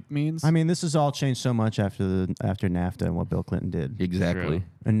word Jeep means? I mean, this has all changed so much after NAFTA and what Bill Clinton did, Exactly. True.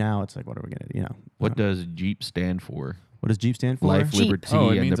 and now it's like, what are we gonna, What does Jeep stand for? what does Jeep stand for? Life, Jeep. liberty,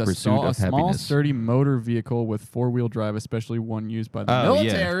 it and means the a, pursuit small, of a small, happiness. sturdy motor vehicle with four-wheel drive, especially one used by the Oh, yeah.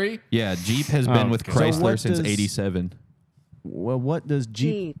 military. Yeah, Jeep has been with okay. So Chrysler what since does- '87. Well, what does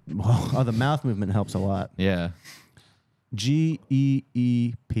Jeep? Oh, the mouth movement helps a lot. Yeah.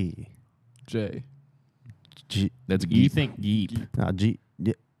 GEEP. J. G. That's You Jeep. think Jeep? G.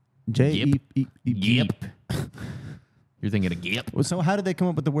 J-E-E-P. Jeep. You're thinking of Jeep. Well, so how did they come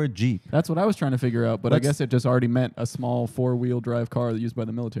up with the word Jeep? That's what I was trying to figure out, but I Let's- guess it just already meant a small four-wheel drive car used by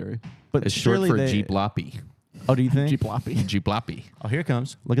the military. But It's short surely for they, Jeep Loppy. Oh, do you think? Jeep Loppy. Jeep Loppy. Oh, here it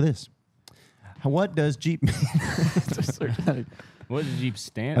comes. Look at this. What does Jeep mean? What does Jeep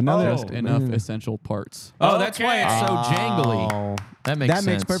stand? Another- Oh. Just enough essential parts. Oh, that's why it's so jangly. Oh, That makes that sense.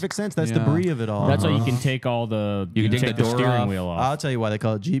 makes perfect sense. That's the Yeah. brie of it all. That's why you can take all the. You can take the door steering off. wheel off. I'll tell you why they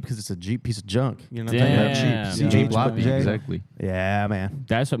call it Jeep, because it's a Jeep piece of junk. You know what I'm talking about? Damn. Jeep. Jeep C-H-J. Loppy. Exactly. Yeah, man.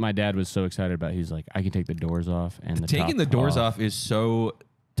 That's what my dad was so excited about. He's like, I can take the doors off and the Taking top the doors off is so You can take the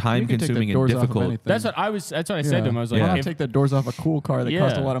time-consuming and doors off of difficult. anything. That's what I was. That's what I said to him. I was like, why not if- take the doors off a cool car that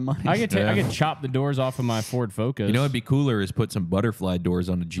cost a lot of money? I could take. I Yeah. could chop the doors off of my Ford Focus. You know what'd be cooler is put some butterfly doors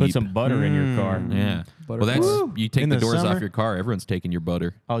on a Jeep. put some butter in your car. Yeah. Butter- Well, that's Woo! you take In the the doors summer? off your car. Everyone's taking your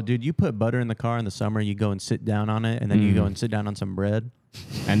butter. Oh, dude, you put butter in the car in the summer. You go and sit down on it, and then you go and sit down on some bread.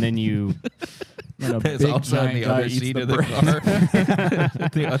 And then you. And a There's big also on giant the guy other eats seat of bread. the car.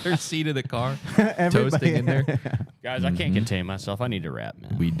 The other seat of the car, toasting in there. Guys, I can't contain myself. I need to rap,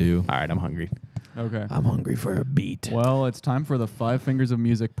 man. We do. All right, I'm hungry. Okay. I'm hungry for a beat. Well, it's time for the 5 fingers of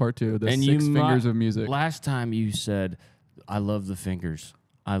music part 2. The And 6 you fingers mi- of music. Last time you said, I love the fingers.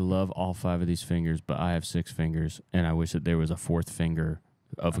 I love all 5 of these fingers, but I have 6 fingers, and I wish that there was a 4th finger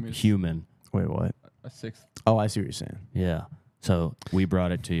of I mean, human. Wait, what? A 6th. Oh, I see what you're saying. Yeah. So we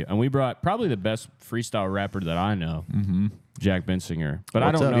brought it to you. And we brought probably the best freestyle rapper that I know, Jack Bensinger. But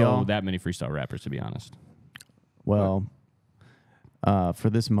What's I don't up, know y'all? that many freestyle rappers, to be honest. Well, for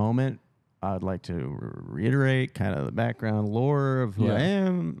this moment, I'd like to reiterate kind of the background lore of who Yeah. I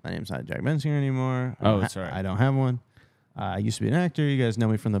am. My name's not Jack Bensinger anymore. Oh, that's right. I don't have one. I used to be an actor. You guys know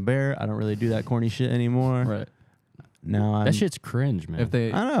me from The Bear. I don't really do that corny shit anymore. Right. Now I'm. That shit's cringe, man. If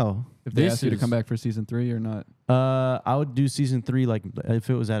they I don't know. if they This ask you to come is- back for season 3 or not. I would do season 3 like if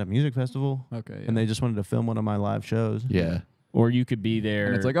it was at a music festival Okay. Yeah. and they just wanted to film one of my live shows. Yeah. or you could be there.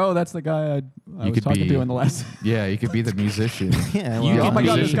 And it's like, oh, that's the guy I was could talking be- to in the last. Yeah, you could be the musician. Yeah. You oh could my be-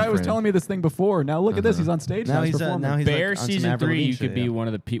 god, this musician guy was friend. telling me this thing before. Now look at this. He's on stage now. now He's he's performing. now he's Bear like on some season Avril 3, Lavigne you could shit, be yeah. one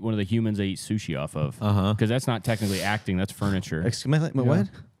of the humans they eat sushi off of. Uh-huh. Because that's not technically acting, that's furniture. Excuse me, what?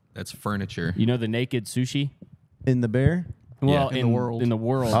 That's furniture. You know the naked sushi? In The Bear? Well, in the world. In the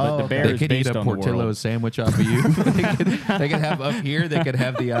world, Oh, but the okay. bear They is could eat based a on the Portillo world. sandwich off of you. they could have up here. They could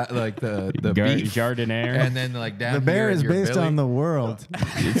have the the beef, Jardiniere. and then like down The Bear here is your based belly. on the world.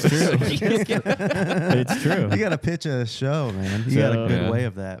 It's true. You got to pitch a show, man. You got a So- good Yeah. way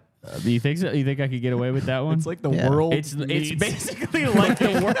of that. Do you think so? You think I could get away with that one? It's like the Yeah. world. It's meets- basically like the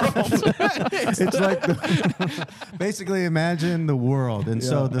world. It's like basically imagine the world, and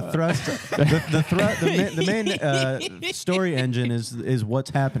so the thrust, the main story engine is what's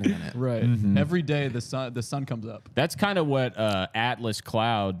happening in it. right. Every day the sun comes up. That's kind of what Atlas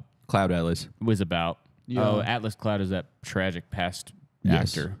Cloud Cloud Atlas. was about. Yeah. Oh, Atlas Cloud is that tragic past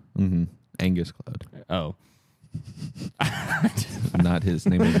Yes. actor. Angus Cloud. Oh. Not his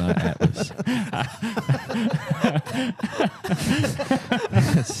name is not Atlas.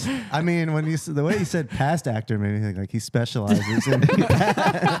 I mean, when the way you said past actor made me think like he specializes in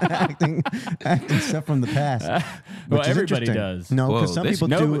acting stuff from the past. Well, which is everybody interesting. does. No, Whoa, because some this- people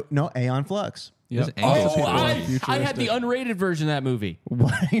no, do. No, Aeon Flux. This Yep. Angus Oh, Cloud. I had the unrated version of that movie.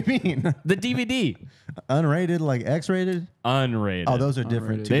 What do you mean? The DVD. Unrated, like X-rated? Unrated. Oh, those are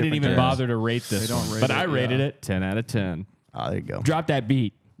different. Unrated. two They didn't different even things. bother to rate this They don't one. rate But it, I rated yeah. it 10 out of 10. Oh, there you go. Drop that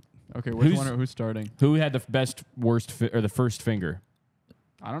beat. Okay, who's starting? Who had the best, worst, or the first finger?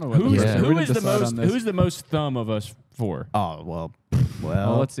 I don't know. What Who's, Yeah. who is the most? Who's the most thumb of us four? Oh well.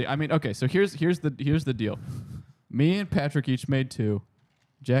 Well, let's see. I mean, okay. So here's the deal. Me and Patrick each made 2.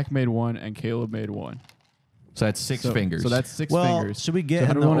 Jack made 1, and Caleb made 1. So that's 6 So- fingers. So that's 6 well, fingers. should we So get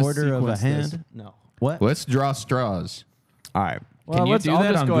how in do the we wanna order of a sequence this? hand? No. What? Let's draw straws. All right. Well, you let's. do I'll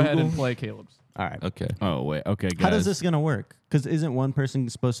that just on go ahead and Google? play Caleb's. All right. Okay. Oh wait. Okay, guys. How does this gonna work? Because isn't one person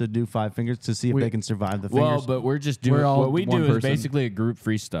supposed to do 5 fingers to see if We- they can survive the fingers? Well, but we're just doing We're all what we one do is person. basically a group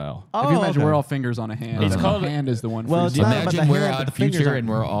freestyle. oh, If you imagine okay. we're all fingers on a hand, It's and called- the hand is the one. Well, it's freestyle. not about Imagine the we're hand, but on the fingers Future aren't- and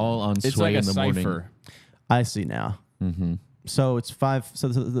we're all on It's Sway like a in the morning. cipher. I see now. Mm-hmm. So it's 5. So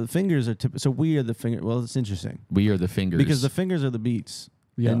the fingers are. So we are the finger. Well, it's interesting We are the fingers. because the fingers are the beats,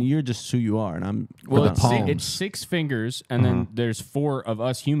 Yeah. and you're just who you are, and I'm. Well, the it's, palms. it's 6 fingers, and then there's 4 of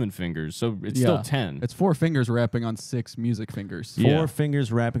us human fingers, so it's still 10. It's 4 fingers wrapping on 6 music fingers. Yeah. 4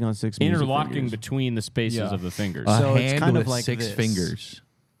 fingers wrapping on 6 music interlocking fingers. between the spaces Yeah. of the fingers. a so it's hand kind with of like 6 this. fingers.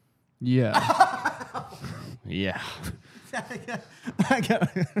 Yeah. yeah. I got,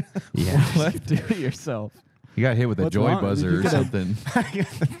 Yeah. Do it yourself. You got hit with a What's joy wrong? buzzer You or gotta- something.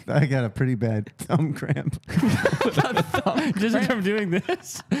 I got a pretty bad thumb cramp. Just from doing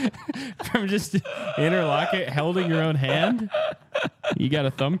this, from just interlocking, holding your own hand. You got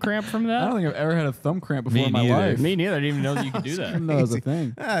a thumb cramp from I don't that? think I've ever had a thumb cramp before Me in my neither. life. Me neither. I didn't even know that you could do I that. didn't know it was a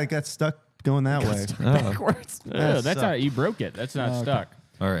thing. I got stuck going that way. Oh. Backwards. Oh, That that's sucked. not. You broke it. That's not Okay. stuck.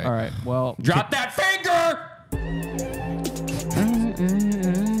 All right. All right. Well, Drop that finger.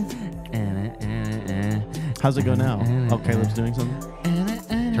 How's it go now? Oh, Caleb's doing something?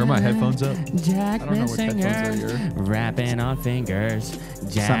 Turn my headphones up. Jack I don't know which headphones are Bensinger, yours. rapping on fingers.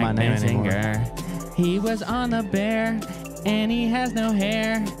 not Jack my name anymore. Bensinger, he was on the bear, and he has no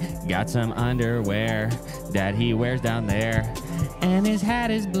hair. Got some underwear that he wears down there, and his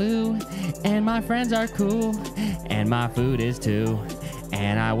hat is blue, and my friends are cool, and my food is too,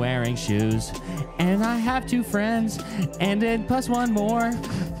 and I wearing shoes, and I have 2 friends, and then plus 1 more,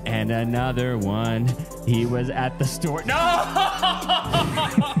 and another one. He was at the store. No!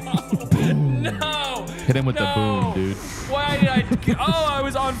 No! Hit him with the boom, dude. Why did I? Oh, I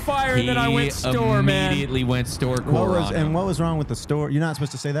was on fire and then I went store, man. Immediately went store core on him. What was wrong with the store? You're not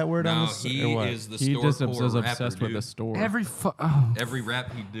supposed to say that word on No, this? he or what? is the he store just core was rapper, obsessed with dude. the store. Every Every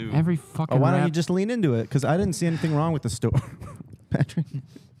rap he do. every fucking. Oh, why don't rap- you just lean into it? Because I didn't see anything wrong with the store. Patrick.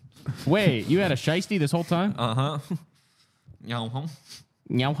 Wait? You had a shiesty this whole time? Uh-huh. It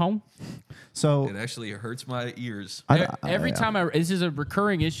Meow home. So actually hurts my ears. Every time this is a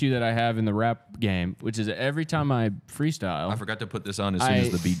recurring issue that I have in the rap game, which is every time I freestyle, I forgot to put this on as soon as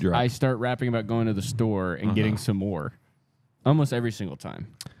the beat dropped. I start rapping about going to the store and getting some more, almost every single time.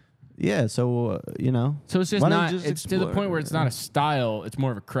 yeah, so you know. So it's just Why don't not. you just It's to the explore? point where it's not a style. It's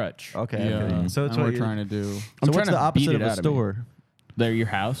more of a crutch. Okay. Yeah. okay. So it's and what we're trying to do. So I'm what's trying the to opposite beat of it a out of me. store? They're your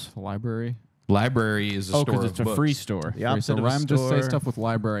house. The library. Library is a Oh, store because of it's a books. free store. The Okay, opposite so of a rhyme just say store. stuff with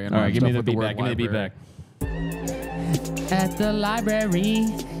library and All right, rhyme give me stuff the with beat word back. Give me the beat library. back. At the library,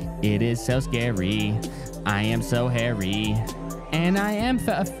 it is so scary. I am so hairy, and I am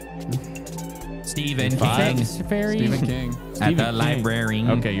Stephen fairy. Stephen King. At the library.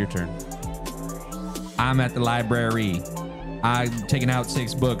 Okay, your turn. I'm at the library. I'm taking out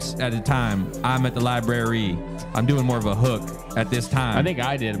 6 books at a time. I'm at the library. I'm doing more of a hook at this time. I think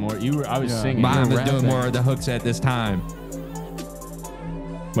I did more. You were. I was Yeah. singing. I'm You're doing rapping. more of the hooks at this time.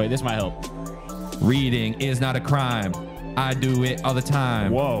 Wait, this might help. Reading is not a crime. I do it all the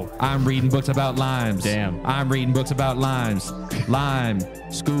time. Whoa. I'm reading books about limes. Damn. I'm reading books about limes. Lime,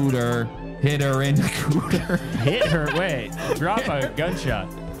 scooter, hit her in the scooter. Hit her. Wait. Drop a gunshot.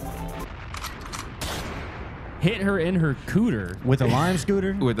 hit her in her cooter. With a lime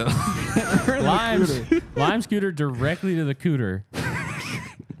scooter? With a Lime scooter directly to the cooter.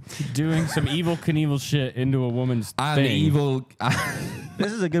 Doing some evil Knievel shit into a woman's I'm thing. evil.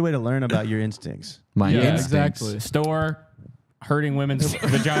 This is a good way to learn about your instincts. My Yeah, instincts. exactly. Store, hurting women's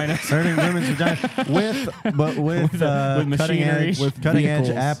vaginas. Hurting women's vagina with cutting machinery. edge, With cutting edge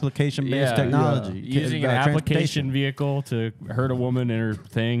vehicles. application-based technology. Using an application vehicle to hurt a woman in her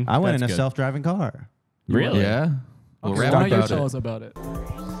thing. I went in That's a good. self-driving car. Really? Yeah. Well, Okay, rap why don't you about tell it. us about it?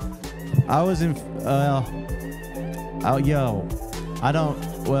 I was in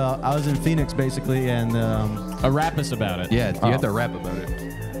I was in Phoenix basically, and Rap us about it. Yeah, you have to rap about it.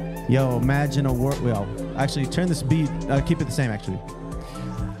 imagine a world. Well, actually, turn this beat. Keep it the same. Actually,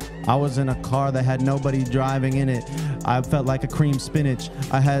 I was in a car that had nobody driving in it. I felt like a cream spinach.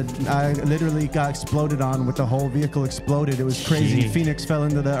 I literally got exploded on with the whole vehicle exploded. It was crazy. Gee. Phoenix fell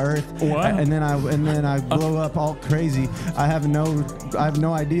into the earth. What? And then I blew up all crazy. I have no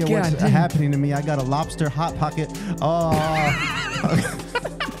idea what's God damn. happening to me. I got a lobster hot pocket. Oh.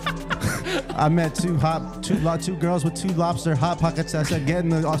 I met two girls with 2 lobster hot pockets. I said, get in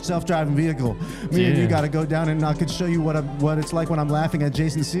the self-driving vehicle. Me and you Damn. got to go down, and I could show you what it's like when I'm laughing at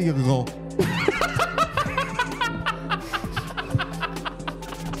Jason Segel.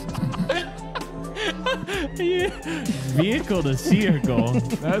 Vehicle to vehicle.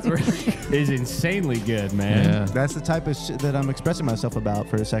 That's really is insanely good, man. Yeah. That's the type of shit that I'm expressing myself about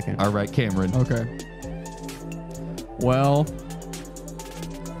for a second. All right, Cameron. okay. Well,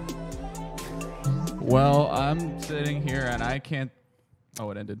 I'm sitting here and I can't. Oh,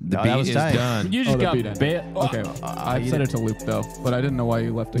 it ended. The No, that beat was is tight. done. You just the got beat ended. bit. Okay, I you set did- it to loop though, but I didn't know why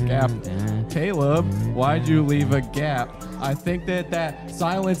you left a gap. Caleb, why'd you leave a gap? I think that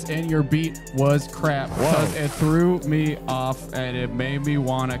silence in your beat was crap because it threw me off and it made me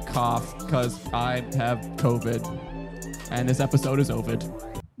want to cough because I have COVID and this episode is Ovid.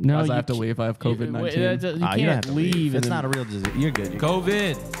 No, As I you have to can't- leave. I have You COVID-19. can't You don't have to leave. It's and not a then- real disease. You're good.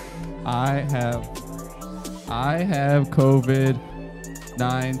 COVID. I have COVID-19.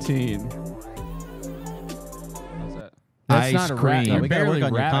 How's that? That's Ice not a rap. cream. You're we gotta barely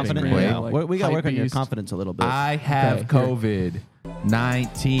work on your rapping, confidence. man. man. Yeah, Like we gotta work on your hypebeast. confidence a little bit. I have Okay,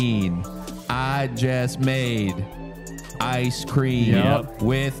 COVID-19. I just made ice cream Yep.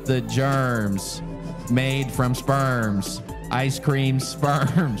 with the germs made from sperms. Ice cream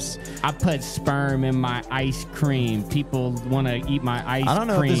sperms. I put sperm in my ice cream. People want to eat my ice cream. I don't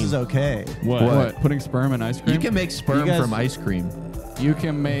know if this is okay. What? What? Putting sperm in ice cream? You can make sperm You guys- from ice cream. You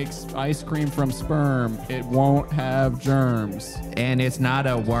can make ice cream from sperm. It won't have germs. And it's not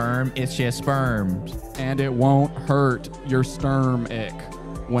a worm, it's just sperm. And it won't hurt your stomach.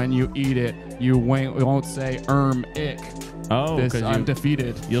 When you eat it, you won't say ick. Oh, This, because I'm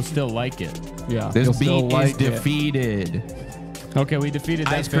defeated. you'll still like it. Yeah. This you'll beat still is like it. defeated. Okay, we defeated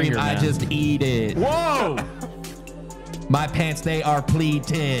that Ice cream, finger I now. just eat it. Whoa! My pants, they are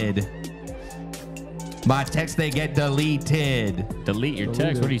pleated. My texts, they get deleted Delete your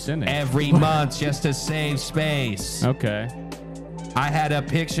text. What are you sending? every month just to save space. Okay. I had a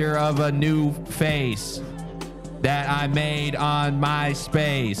picture of a new face that I made on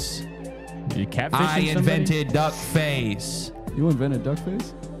MySpace. You catfishing I somebody? invented duck face. You invented duck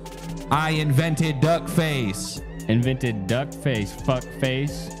face? I invented duck face. Invented duck face, fuck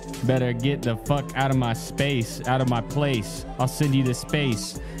face. Better get the fuck out of my space, out of my place. I'll send you to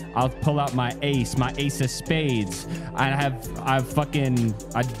space. I'll pull out my ace of spades. I have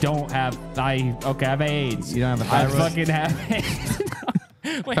AIDS. You don't have a I thyroid? fucking have AIDS.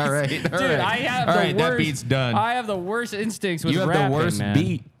 Wait, All right, dude, all right. I have All the right, worst. that beat's done. I have the worst instincts with You have rapping, the worst man.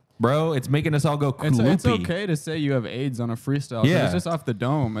 beat, bro. It's making us all go It's loopy. okay to say you have AIDS on a freestyle. 'cause Yeah. It's just off the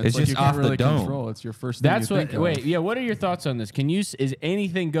dome. It's like just you can't off the really dome. control. It's your first thing That's you what. think of. Wait, yeah. What are your thoughts on this? Can you? Is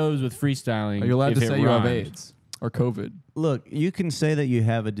anything goes with freestyling? Are you allowed if to it say you have rhymes? AIDS or COVID? Look, you can say that you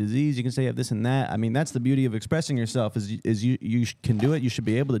have a disease. You can say you have this and that. I mean, that's the beauty of expressing yourself. Is you can do it. You should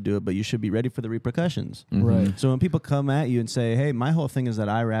be able to do it, but you should be ready for the repercussions. Right. So when people come at you and say, "Hey, my whole thing is that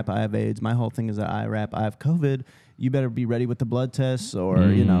I rap, I have AIDS. My whole thing is that I rap, I have COVID," you better be ready with the blood tests, or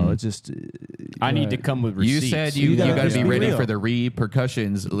you know, it's just. I need to come with You receipts. said you gotta got to be be ready real. for the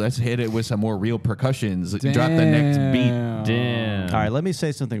repercussions. Let's hit it with some more real percussions. Drop the next beat, Damn. All right, let me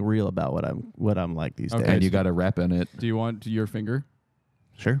say something real about what I'm like these Okay. days. and you got to rap on it. Do you want your finger?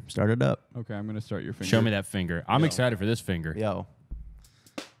 Sure, start it up. Okay, I'm gonna start your finger. Show me that finger. I'm excited for this finger. Yo,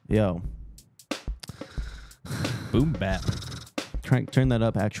 Boom bap. turn that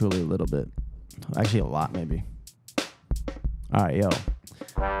up actually a little bit, actually a lot maybe. All right, yo.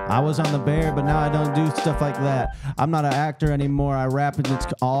 I was on the bear, but now I don't do stuff like that. I'm not an actor anymore. I rap and it's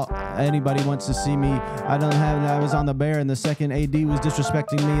all anybody wants to see me. I was on the bear, and the second AD was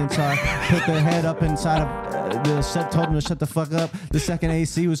disrespecting me, and so I put their head up inside of the set, told them to shut the fuck up. The second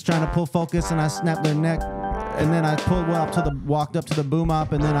AC was trying to pull focus, and I snapped their neck. And then I walked up to the boom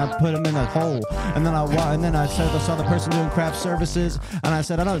op, and then I put him in a hole. And then I saw the person doing craft services, and I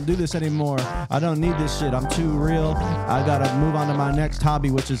said, I don't do this anymore. I don't need this shit. I'm too real. I gotta move on to my next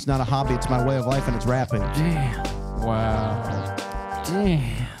hobby, which is not a hobby. It's my way of life, and it's rapping. Damn. Wow.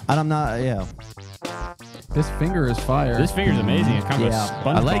 Damn. And I'm not. Yeah. This finger is fire. This finger's amazing. It's kind of a Yeah.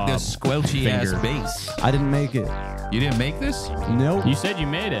 SpongeBob I like this squelchy ass finger. bass. I didn't make it. You didn't make this? Nope. You said you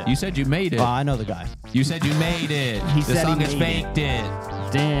made it. You said you made it. I know the guy. You said you made it. He The said he song has made it. faked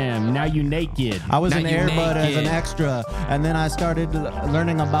it. Damn. Now you naked. I was Now an you Airbud as an naked. extra, and then I started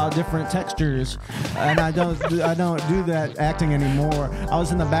learning about different textures, and I don't do that acting anymore. I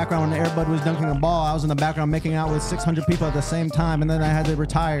was in the background when Airbud was dunking a ball. I was in the background making out with 600 people at the same time, and then I had to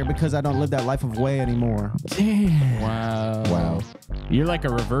retire because I don't live that life of way anymore. Damn. Wow. Wow. You're like a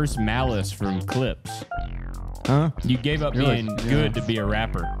reverse Malice from Clips. Huh? You gave up You're being like- good to be a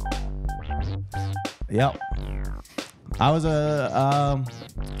rapper. Yep. I was in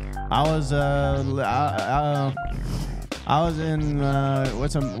I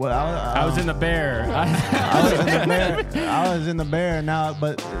was in the bear. I was in the bear now,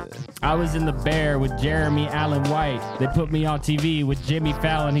 but I was in the bear with Jeremy Allen White. They put me on TV with Jimmy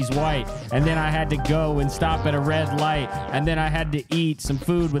Fallon, he's white. And then I had to go and stop at a red light. And then I had to eat some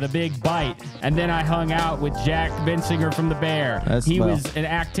food with a big bite. And then I hung out with Jack Bensinger from the Bear. He was an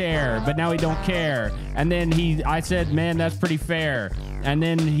actor, but now he don't care. And then I said, man, that's pretty fair. And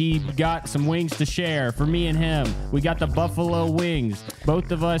then he got some wings to share for me and him. We got the buffalo wings.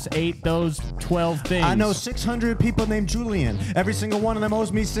 Both of us ate those 12 things. I know 600 people named Julian. Every single one of them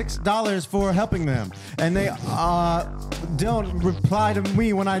owes me $6 for helping them. And they don't reply to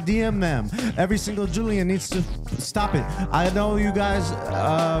me when I DM them. Every single Julian needs to stop it. I know you guys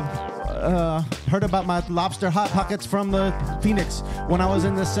heard about my lobster hot pockets from the Phoenix when I was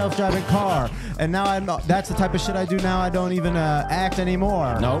in the self-driving car. And now that's the type of shit I do now. I don't even act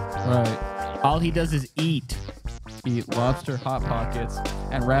anymore. Nope. Right. All he does is eat. Eat lobster hot pockets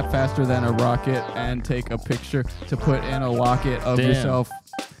and rap faster than a rocket and take a picture to put in a locket of Damn. yourself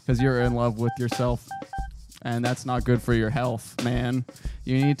because you're in love with yourself. And that's not good for your health, man.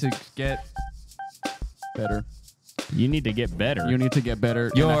 You need to get better. You need to get better. You need to get better.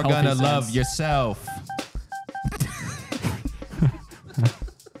 in a You're healthy gonna sense. love yourself.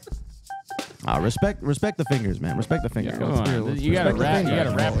 Respect the fingers, man. Respect the fingers. Come on. You gotta rap. You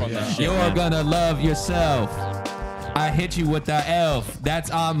gotta rap on that shit. You're man. gonna love yourself. I hit you with the elf. That's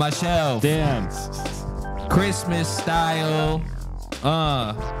on my shelf. Damn. Christmas style.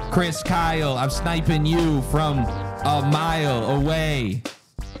 Chris Kyle. I'm sniping you from a mile away.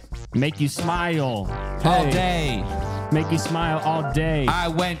 Make you smile. All Hey. day. Make you smile all day. I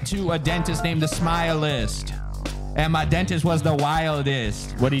went to a dentist named the Smilist. And my dentist was the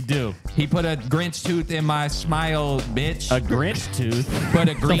wildest. What'd he do? He put a Grinch tooth in my smile, bitch. A Grinch tooth? Put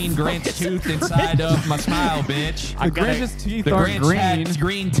a green Grinch tooth inside of my smile, bitch. The Grinch's teeth The are Grinch green. had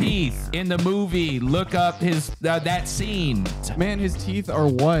green teeth in the movie. Look up his that scene. Man, his teeth are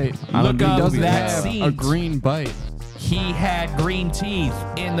white. Look he up doesn't that have scene. a green bite. He had green teeth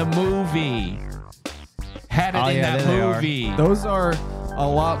in the movie. Had it Oh, in yeah, that there they are. movie. Those are a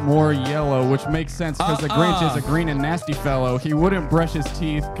lot more yellow, which makes sense because the Grinch is a green and nasty fellow. He wouldn't brush his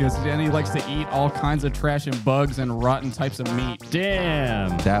teeth because then he likes to eat all kinds of trash and bugs and rotten types of meat.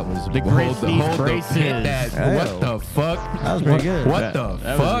 Damn. That was The Grinch needs braces. hit that. Hey. What the fuck? That was pretty good. What the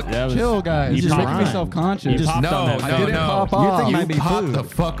fuck? Chill, guys. You You're popped making me on. self-conscious. You popped no, on that. I no, didn't no. pop You off. think You might be popped food. the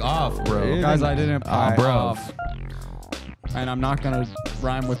fuck off, bro. Yeah. Guys, I didn't pop bro. off. And I'm not going to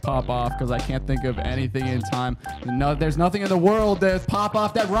rhyme with pop off because I can't think of anything in time. No, there's nothing in the world that's pop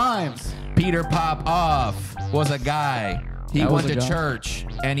off that rhymes. Peter Pop Off was a guy. He That was went a to guy. church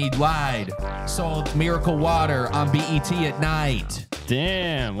and he lied. Sold Miracle Water on BET at night.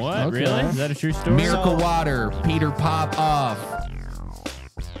 Damn. What? Okay. Really? Is that a true story? Miracle Water, Peter Pop Off.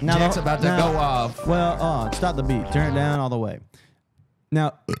 Now, Jack's about to go off. Well, stop the beat. Turn it down all the way.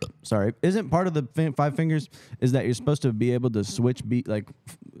 Now, sorry, isn't part of the five fingers is that you're supposed to be able to switch beat, like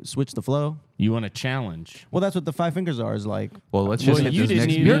switch the flow? You want a challenge? Well, that's what the five fingers are. Is like, Well, let's Well, just hit you this didn't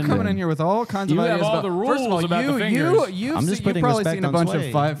next even- You're beat coming then. in here with all kinds You of have ideas all about, the first of all, rules about the fingers. I'm just you've putting probably respect seen a on bunch Sway.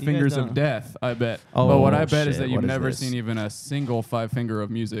 of five You guys fingers don't- of death, I bet. Oh, but what I bet is shit, that you've what is never this? seen even a single five finger of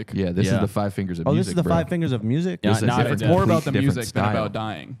music. Yeah, this Yeah. is the five fingers of oh, music. this is the bro. five fingers of music. Yeah, This is not different, It's more about the different music than style. about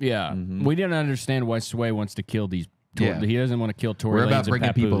dying. Yeah. We didn't understand why Sway wants to kill these Yeah. He doesn't want to kill Tory We're Lanez about and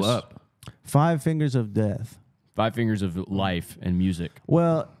bringing people Papoose. up. 5 Fingers of Death. 5 Fingers of Life and music.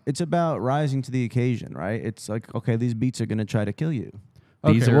 Well, it's about rising to the occasion, right? It's like, okay, these beats are going to try to kill you.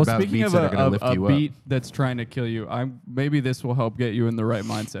 These Okay, are well, about speaking beats of that are gonna lift a you beat up. that's trying to kill you, maybe this will help get you in the right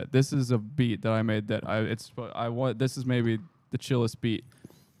mindset. This is a beat that I made this is maybe the chillest beat.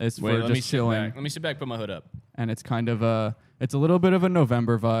 It's Wait, for let me just sit chilling, back. Let me sit back, put my hood up. and it's kind of it's a little bit of a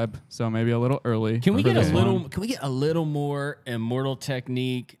November vibe, so maybe a little early. Can we for get a this little? one. Can we get a little more Immortal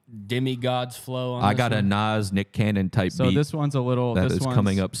Technique, Demigods flow on I this got a one? Nas, Nick Cannon type So beat this one's a little. that this is one's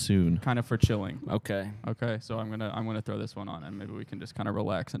coming up soon. kind of for chilling. Okay. Okay, so I'm gonna throw this one on, and maybe we can just kind of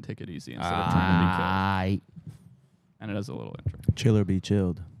relax and take it easy instead of trying to be killed. I And it has a little intro. Chill or be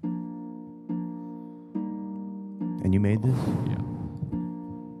chilled. And you made this? Yeah.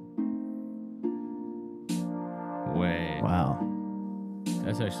 wait. Wow.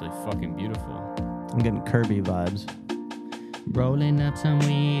 That's actually fucking beautiful. I'm getting Kirby vibes. Rolling up some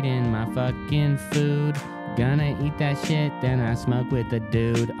weed in my fucking food. Gonna eat that shit, then I smoke with the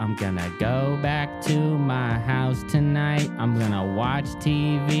dude. I'm gonna go back to my house tonight. I'm gonna watch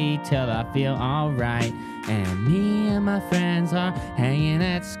TV till I feel alright. And me and my friends are hanging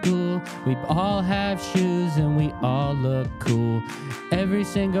at school. We all have shoes and we all look cool. Every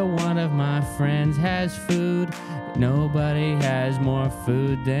single one of my friends has food. Nobody has more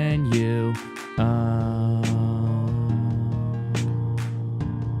food than you. Oh.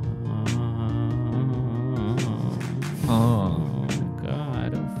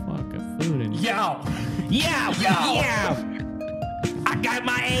 God, oh fuck, a food in Yo! I got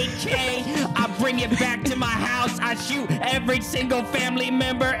my AK. I bring it back to my house. I shoot every single family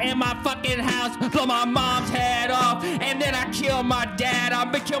member in my fucking house. Blow my mom's head off. And then I kill my dad.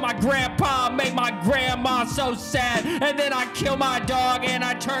 I kill my grandpa. Make my grandma so sad. And then I kill my dog and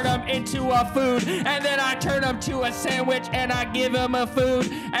I turn him into a food. And then I turn him to a sandwich and I give him a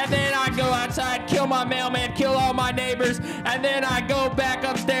food. And then I go outside, kill my mailman, kill all my neighbors. And then I go back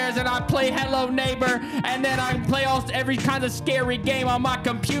upstairs and I play Hello Neighbor. And then I play every kind of scary game on my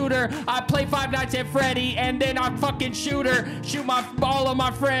computer. I play Five Nights at Freddy, and then I fucking shoot all of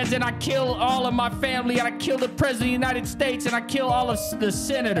my friends, and I kill all of my family, and I kill the president of the United States, and I kill all of the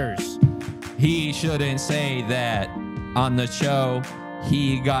senators. He shouldn't say that on the show.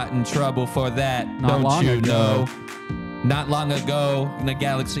 He got in trouble for that. Not Don't long you ago. know? Not long ago, in a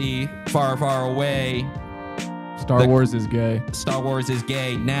galaxy far, far away, Star Wars is gay. Star Wars is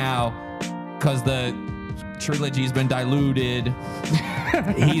gay now because the trilogy's been diluted.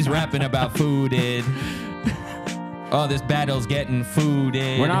 He's rapping about fooded. Oh, this battle's getting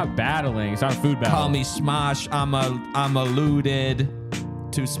fooded. We're not battling. It's not a food battle. Call me Smosh. I'm alluded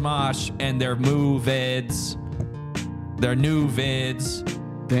to Smosh and their movids. Their new vids.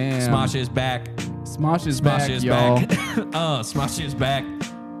 Damn. Smosh is back. Smosh is Smosh back, is y'all. back. Smosh is back.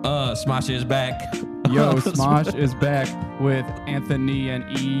 Smosh is back. Yo, Smosh is back with Anthony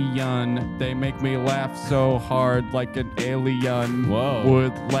and Ian. They make me laugh so hard like an alien Whoa.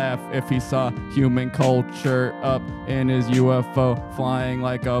 would laugh if he saw human culture up in his UFO flying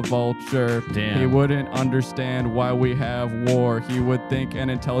like a vulture. Damn. He wouldn't understand why we have war. He would think an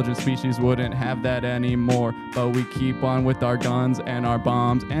intelligent species wouldn't have that anymore. But we keep on with our guns and our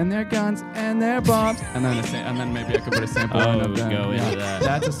bombs and their guns and their bombs. And then maybe I could put a sample in of them. go into that.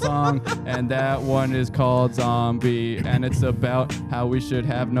 That's a song, and that one is called Zombie, and it's about how we should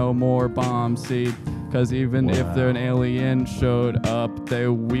have no more bombs. See, because even if an alien showed up,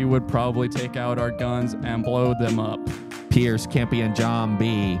 we would probably take out our guns and blow them up. Pierce, Campy, and John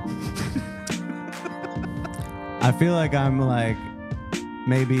B. I feel like I'm like,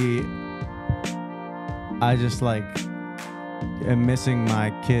 maybe I just like am missing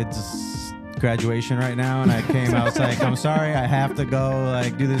my kid's graduation right now, and I came out like, I'm sorry, I have to go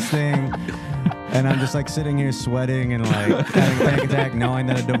like do this thing. And I'm just like sitting here sweating and like having a panic attack, knowing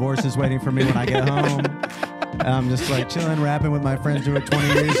that a divorce is waiting for me when I get home. And I'm just like chilling, rapping with my friends who are 20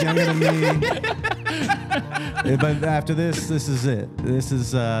 years younger than me. But after this is it. This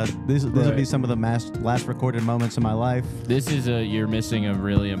will be some of the last recorded moments of my life. This is you're missing a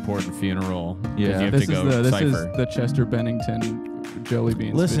really important funeral. 'Cause Yeah. you have This to go is cipher. the Chester Bennington Jelly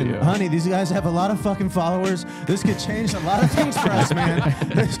Beans Listen, video. honey, these guys have a lot of fucking followers. This could change a lot of things for us, man.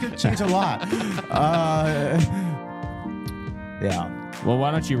 This could change a lot. Yeah. Well,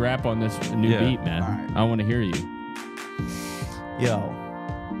 why don't you rap on this new Yeah. beat, man? All right. I want to hear you. Yo.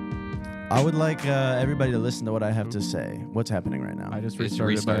 I would like everybody to listen to what I have to say. What's happening right now? I just It's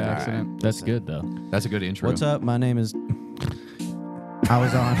restarted by restarted. accident. That's good though. That's a good intro. What's up? My name is. I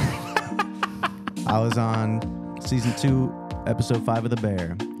was on season 2, episode 5 of The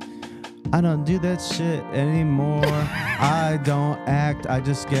Bear. I don't do that shit anymore. I don't act, I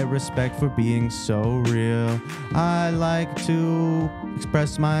just get respect for being so real. I like to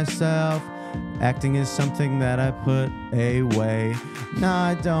express myself. Acting is something that I put away. No,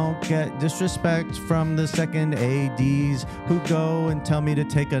 I don't get disrespect from the second ADs who go and tell me to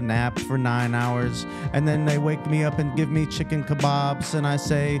take a nap for 9 hours. And then they wake me up and give me chicken kebabs. And I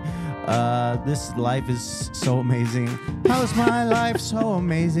say, this life is so amazing. How is my life so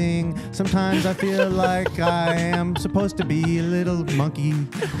amazing? Sometimes I feel like I am supposed to be a little monkey.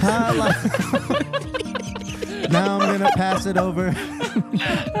 Now I'm gonna pass it over.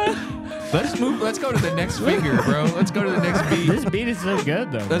 Let's move. Let's go to the next finger, bro. Let's go to the next beat. This beat is so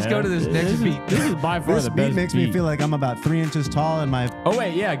good, though. Let's go to this next beat. This is by far This the beat best makes beat. me feel like I'm about 3 inches tall and my Oh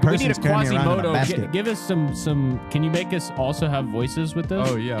wait, yeah. We need a person's carrying me around in a Quasimodo. basket. Give us some. Can you make us also have voices with this?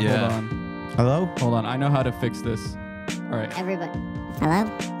 Oh yeah, Yeah. hold on. Hello? Hold on. I know how to fix this. All right. Everybody. Hello?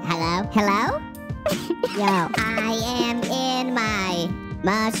 Hello? Hello? Yo, I am in my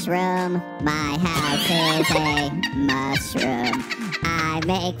mushroom. My house is a mushroom. I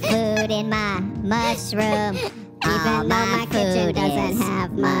make food in my mushroom. Even though my kitchen doesn't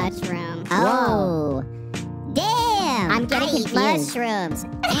have mushroom. Oh. Damn! I'm getting confused. Mushrooms.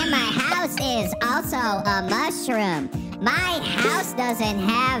 And my house is also a mushroom. My house doesn't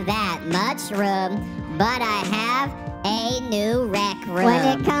have that much room, but I have a new rec room.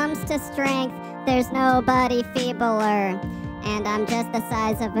 When it comes to strength, there's nobody feebler. And I'm just the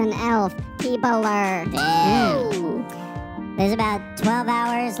size of an elf. Feebler. Damn. There's about 12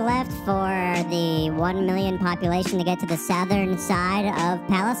 hours left for the 1 million population to get to the southern side of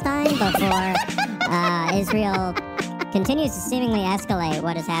Palestine before Israel continues to seemingly escalate.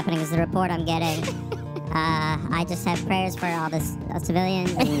 What is happening is the report I'm getting. I just have prayers for all the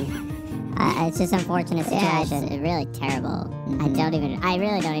civilians. And, it's just an unfortunate situation. It's really terrible. I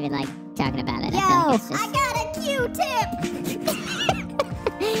really don't even like talking about it. Yo, I got a Q-tip.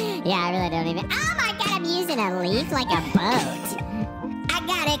 Yeah, I really don't even. Oh my God, I'm using a leaf like a boat. I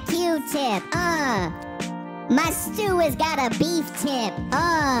got a Q-tip. My stew has got a beef tip.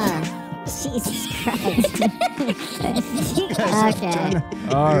 Jesus Christ. Okay.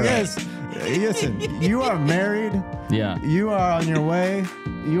 All right. Yes. Listen, you are married. Yeah. You are on your way.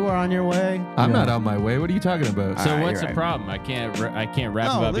 You are on your way. I'm not on my way. What are you talking about? So Alright, what's you're the right. problem? I can't rap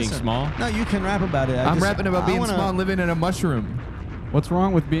No, about being listen. small. No, you can rap about it. I'm rapping about being wanna- small and living in a mushroom. What's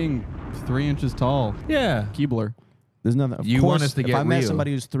wrong with being 3 inches tall? Yeah. Keebler. There's nothing. Of You course, want us to if get I met real.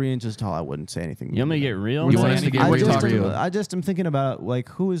 somebody who's 3 inches tall, I wouldn't say anything. You want me to get real? You Say want us to anything. get I real? just, Talk real. I just am thinking about like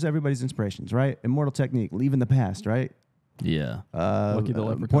who is everybody's inspirations, right? Immortal Technique, Leaving the Past, right? Yeah. Lucky the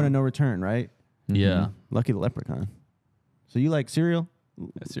Leprechaun. Point of No Return, right? Yeah. Lucky the Leprechaun. So you like cereal,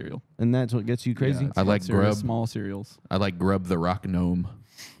 That's cereal. and that's what gets you crazy. Yeah, I like cereal, Grub. Small cereals. I like Grub the Rock Gnome.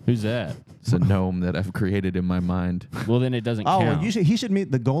 Who's that? It's a gnome that I've created in my mind. Well, then it doesn't Oh, count. well, he should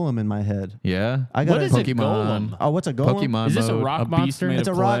meet the golem in my head. Yeah. I got What is a it, Pokemon. golem? Oh, what's a golem? Pokemon Is this a mode. rock A beast monster? made It's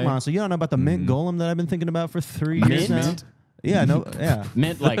a of rock clay. monster. You don't know about the mint golem that I've been thinking about for 3 years now? Mint? Yeah, no, yeah.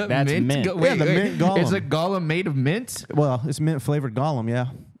 Mint like that's mint. Go- Yeah, the mint golem. Is a golem made of mint? Well, it's mint flavored golem, yeah.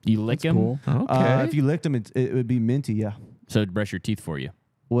 You lick him, Cool. Okay. If you licked them, it would be minty, yeah. so it'd brush your teeth for you,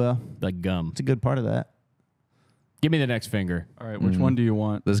 Well, like gum. it's a good part of that. Give me the next finger. All right, which one do you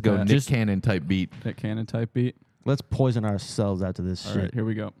want? Let's go That- Nick Cannon type beat. That Cannon type beat. Let's poison ourselves after this All shit. right, here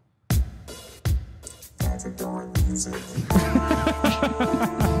we go.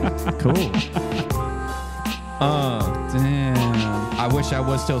 Cool. Damn. I wish I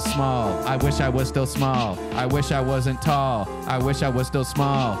was still small. I wish I was still small. I wish I wasn't tall. I wish I was still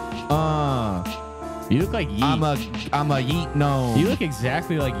small. You look like Yeet. I'm a yeet gnome. You look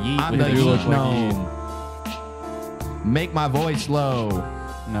exactly like Yeet. I'm with the your do look yeet like gnome. Make my voice low.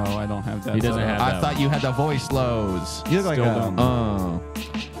 No, I don't have that. He doesn't set up. have I that thought you had the voice lows. You look like Still a, don't.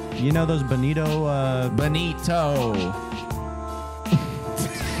 you know those Benito, Benito.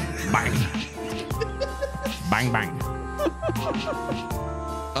 bang, bang, bang.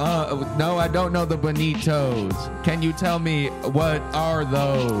 No, I don't know the Bonitos. Can you tell me what are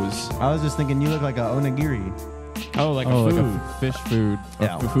those? I was just thinking you look like a onigiri. Oh, like Oh, a like food. a fish food.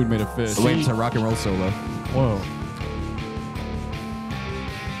 Yeah. A food made of fish. Wait, it's a rock and roll solo. Whoa.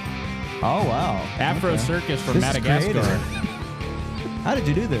 Oh, wow. Afro Circus from This is Madagascar. creative. How did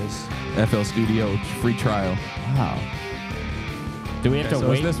you do this? FL Studio free trial. Wow. Do we have Okay, to so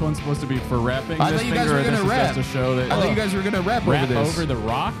wait? is this one supposed to be for rapping? I this thought you guys finger, were or this gonna is rap. just to show that. I thought you guys were gonna rap rap over this. over the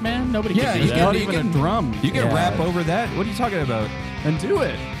rock, man? Nobody Yeah, can do you that. can- Not you even can- a drum. You can Yeah. rap over that? What are you talking about? And do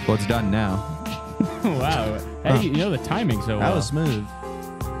it. Well, it's done now. Wow. Hey, you know the timing so well. That was smooth.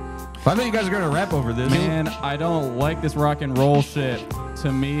 I thought you guys were gonna rap over this. Man, I don't like this rock and roll shit.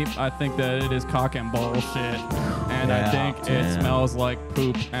 to me, I think that it is cock and bullshit. And I think it smells like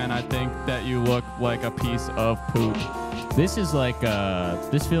poop. And I think that you look like a piece of poop. This is like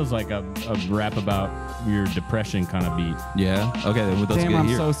this feels like a rap about your depression kind of beat. Yeah. Okay, then let's Damn, get I'm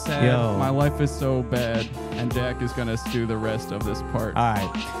here. so sad. Yo. My life is so bad. And Jack is going to do the rest of this part. All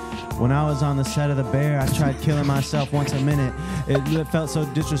right. When I was on the set of The Bear, I tried killing myself once a minute. It felt so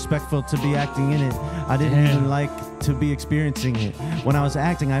disrespectful to be acting in it. I didn't even like to be experiencing it. When I was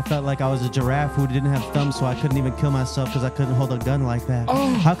acting, I felt like I was a giraffe who didn't have thumbs, so I couldn't even kill myself because I couldn't hold a gun like that.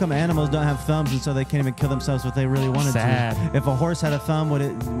 How come animals don't have thumbs and so they can't even kill themselves if they really wanted Sad. to? If a horse had a thumb, would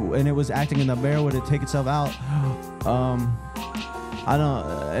it, and it was acting in the bear, would it take itself out? I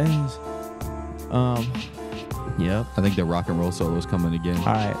don't. Yep. I think the rock and roll solo is coming again. All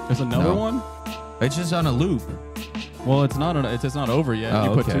right. There's another No. one? It's just on a loop. Well, it's not over yet. Oh, You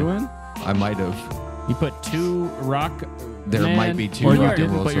put okay. 2 in? I might have. You put 2 rock. There Man. might be 2 Or rock you and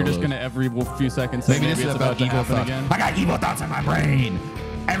didn't, roll but you're just solos. going to every few seconds say Maybe maybe this it's is about to evil happen thoughts. again. I got evil thoughts in my brain.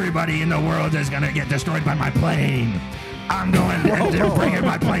 Everybody in the world is gonna get destroyed by my plane. I'm going to bringing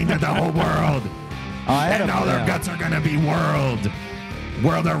my plane to the whole world. And all their guts are gonna be whirled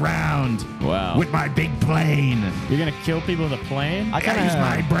around Wow. with my big plane. You're gonna kill people with a plane? I use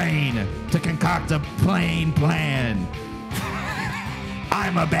my brain to concoct a plane plan.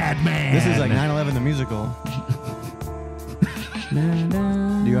 I'm a bad man. This is like 9/11 the musical.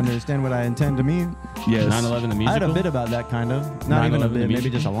 Do you understand what I intend to mean? Yes. 9/11 the musical. I had a bit about that kind of. Not even a 9/11 the bit, maybe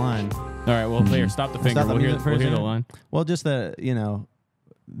musical? just a line. All right, well, here, stop the finger. Stop the We'll hear music for a the second. line. Well, just that, you know,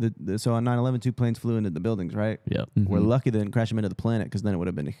 so on 9/11, 2 planes flew into the buildings, right? Yep. We're lucky they didn't crash them into the planet because then it would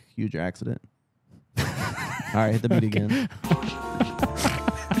have been a huge accident. All right, hit the beat again.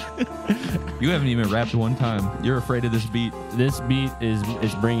 You haven't even rapped one time. You're afraid of this beat. This beat is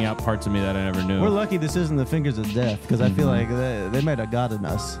bringing out parts of me that I never knew. We're lucky this isn't the fingers of death because I feel like they might have gotten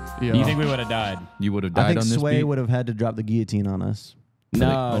us. Yeah. You think we would have died? You would have I died think on this Sway beat. would have had to drop the guillotine on us.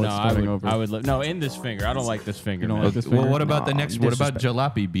 No, it's no, I starting would. over. I would. No, in this finger. I don't like this finger. You don't man. like this Well, finger? what about the Aw, next? What about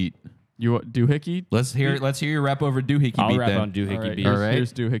Jalopy beat? You doohickey? Let's hear your rap over Doohickey I'll beat rap then. on Doohickey All right, beat. All right.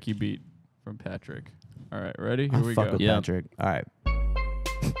 Here's doohickey beat from Patrick. All right, ready? Here I we fuck go. with Yeah. Patrick. All right.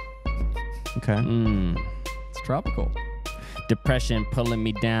 Okay. It's tropical. Depression pulling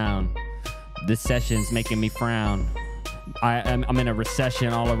me down. This session's making me frown. I'm in a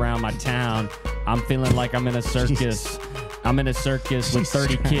recession all around my town. I'm feeling like I'm in a circus. I'm in a circus with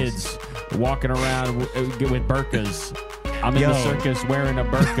 30 kids walking around with burkas. I'm in the circus wearing a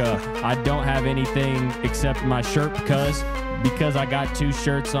burqa. I don't have anything except my shirt because I got 2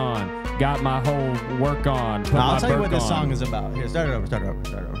 shirts on. Got my whole work on. Put Now, my I'll tell you what burqa this song on. is about. Here, start it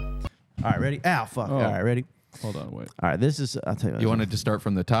over. All right, ready? Ow, fuck. Oh. All right, ready? Hold on, wait. All right, this is. I'll tell you. You wanted to start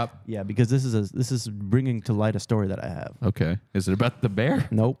from the top? Yeah, because this is bringing to light a story that I have. Okay. Is it about the bear?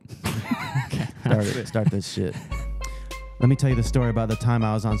 Nope. Start this shit. Let me tell you the story about the time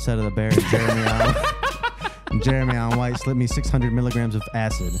I was on set of The Bear and Jeremy Allen White slipped me 600 milligrams of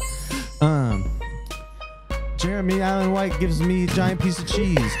acid. Jeremy Allen White gives me a giant piece of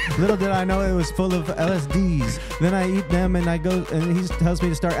cheese. Little did I know it was full of LSDs. Then I eat them and I go and he tells me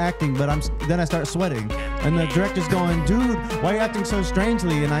to start acting, but then I start sweating. And the director's going, dude, why are you acting so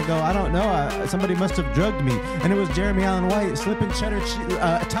strangely? And I go, I don't know. Somebody must have drugged me. And it was Jeremy Allen White slipping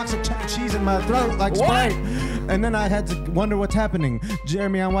toxic cheddar cheese in my throat like Sprite. And then I had to wonder what's happening.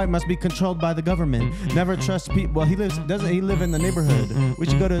 Jeremy Allen White must be controlled by the government. Never trust people. Well, doesn't he live in the neighborhood? We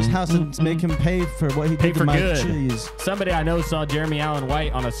should go to his house and make him pay for what he did to for my good. cheese. Somebody I know saw Jeremy Allen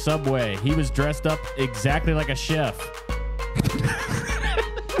White on a subway. He was dressed up exactly like a chef.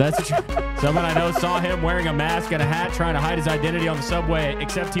 That's true. Someone I know saw him wearing a mask and a hat trying to hide his identity on the subway,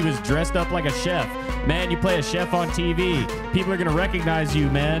 except he was dressed up like a chef. Man, you play a chef on TV. People are going to recognize you,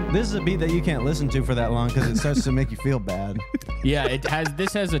 man. This is a beat that you can't listen to for that long because it starts to make you feel bad. Yeah,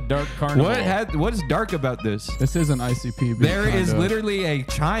 this has a dark carnival. What is dark about this? This is an ICP beat. There is kinda. literally a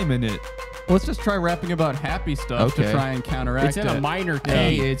chime in it. Let's just try rapping about happy stuff to Okay. try and counteract It's in a it. minor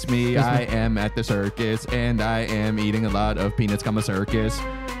Hey, key. it's me. I am at the circus, and I am eating a lot of peanuts. Come a circus.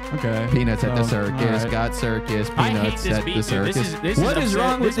 Okay. Peanuts at the So, circus. all right. Got circus. I hate Peanuts this at beat, the dude. circus. What What is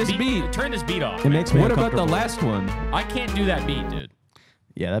wrong with this beat? Turn this beat off. It makes me What about the uncomfortable. last one? I can't do that beat, dude.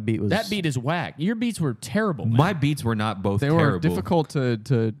 Yeah, that beat was. That beat is whack. Your beats were terrible, man. My beats were not both They terrible. were difficult to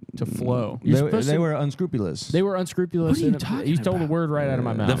flow. You're They, supposed they to- were unscrupulous. They were unscrupulous. What are you and talking You stole the about? word right out of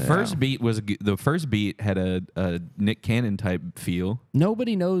my mouth. The first beat had a Nick Cannon type feel.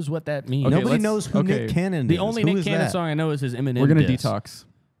 Nobody knows what that means. Okay, Nobody let's- knows who okay. Nick Cannon is. The only Who Nick is Cannon that? song I know is his Eminem We're gonna diss. detox.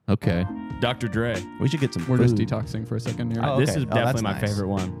 Okay. Dr. Dre. We should get some We're food. just detoxing for a second here. Oh, This okay. is Oh, definitely that's my nice. favorite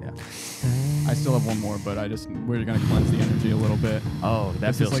one. Yeah. I still have one more, but we're gonna cleanse the energy a little bit. Oh, that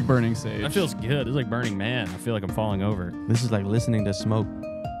This feels is like burning sage. That feels good. It's like Burning Man. I feel like I'm falling over. This is like listening to smoke.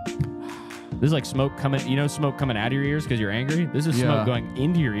 This is like smoke coming. You know, smoke coming out of your ears because you're angry. This is Yeah. smoke going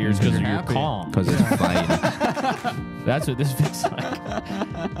into your ears because You're you're happy. calm. Because it's fighting. That's what this feels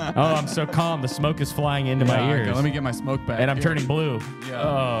like. Oh, I'm so calm. The smoke is flying into my Yeah, ears, okay, let me get my smoke back. and I'm here. turning blue. Yeah.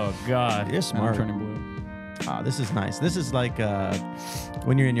 Oh God. You're And smart. I'm turning blue. Ah, this is nice. This is like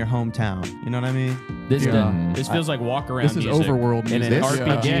when you're in your hometown. You know what I mean? This Yeah. This feels like walk around. This is music overworld in music. an This-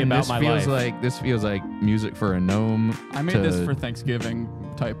 RPG yeah. about this my feels life. this feels like music for a gnome. I made this for Thanksgiving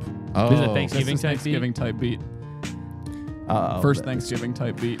type. Oh, This is a Thanksgiving This is type Thanksgiving type beat. Uh-oh. First Thanksgiving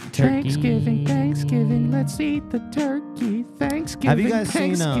type beat. Thanksgiving, let's eat the turkey. Thanksgiving, Have you guys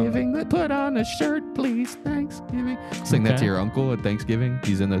seen, let's put on a shirt, please. Thanksgiving. Sing that Okay. to your uncle at Thanksgiving.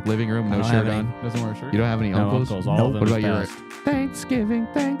 He's in the living room, no I don't shirt have any. on. Doesn't wear a shirt. You don't have any No uncles? uncles. All of them What is about your best.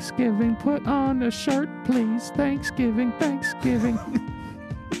 Thanksgiving, put on a shirt, please. Thanksgiving.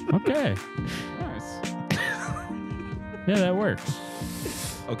 Okay. Nice. Yeah, that works.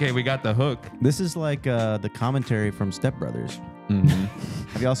 Okay, we got the hook. This is like the commentary from Step Brothers. Mm-hmm.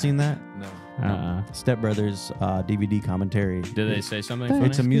 Have y'all seen that? No. Step Brothers DVD commentary. Did they say something funny?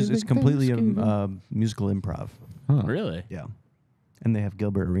 It's a It's completely a musical improv. Really? Yeah, and they have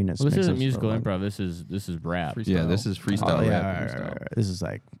Gilbert Arenas. Well, this mix isn't us musical for, like- improv. This is rap. Freestyle. Yeah, this is freestyle Oh, yeah, rap. right, right. This is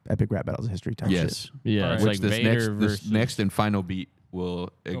like epic rap battles of history type shit. Yes. Yeah, Alright. it's Which like this Vader this versus. next and final beat will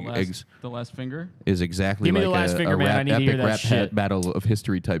The last finger. is exactly Give me like the last a, finger, a man. rap, I need to hear epic that rap shit. battle of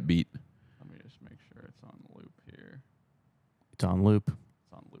history type beat. Let me just make sure it's on loop here. It's on loop.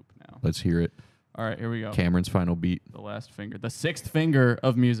 It's on loop now. Let's hear it. All right, here we go. Cameron's final beat. The last finger. The sixth finger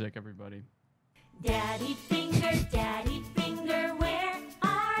of music, everybody. Daddy finger, where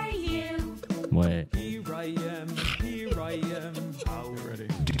are you? Wait. Here I am. How Ready?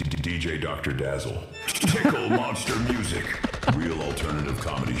 DJ Dr. Dazzle. Tickle Monster Music. Real alternative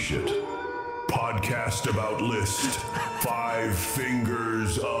comedy shit. Podcast about list. 5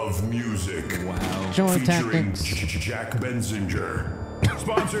 Fingers of Music. Wow. Joint Featuring tactics. Jack Bensinger.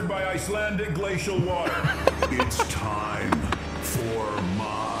 Sponsored by Icelandic Glacial Water. It's time for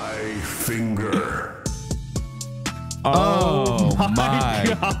my finger. Oh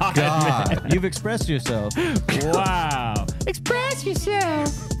my God. You've expressed yourself Wow. Express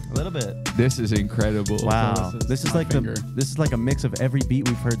yourself. a little bit. This is incredible. Wow, this is this is my like finger. this is like a mix of every beat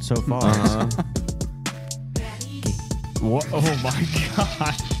we've heard so far. What? Oh my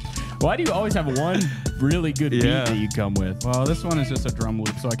God. Why do you always have one really good beat Yeah. that you come with? Well, this one is just a drum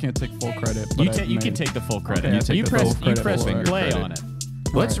loop, so I can't take full credit. But You I've can made- take the full credit. Okay, I'll take you the press, full you credit press for it. play Credit. on it.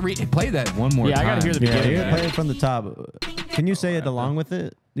 Let's play that one more Yeah, I time. gotta hear the Yeah, beginning. you're man. playing from the top. Can you say it along with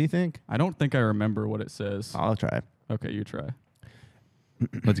it? Do you think? I don't think I remember what it says. I'll try. Okay, you try.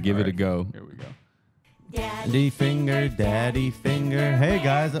 Let's give it a go. Here we go. Daddy finger, daddy finger. Hey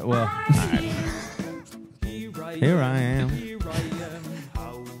guys, well, here I am.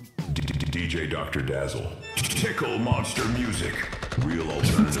 DJ Dr. Dazzle. Tickle Monster Music. Real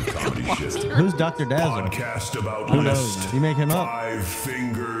alternative comedy shit. Who's Dr. Dazzle? Podcast about Who list. knows? You make him up. 5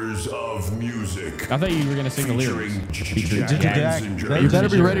 Fingers of Music. I thought you were gonna sing the lyrics. Featuring Jack Jack. Bensinger. You better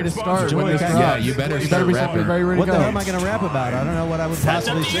be ready to start when Join this us. drops. Yeah, you better start be rapping. very ready What to the go. hell am I gonna rap about? I don't know what I would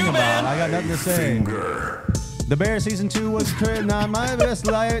possibly sing about. I got nothing to say. Finger. The Bear season 2 was not my best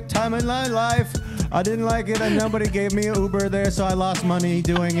time in my life. I didn't like it, and nobody gave me an Uber there, so I lost money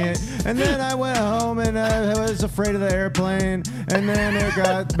doing it. And then I went home, and I was afraid of the airplane. And then it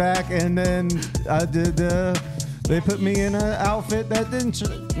got back, and then I did they put me in an outfit that didn't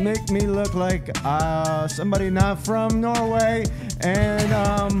make me look like somebody not from Norway.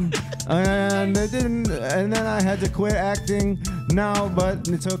 And it didn't. And then I had to quit acting. No, but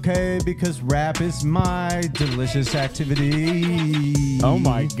it's okay because rap is my delicious activity. Oh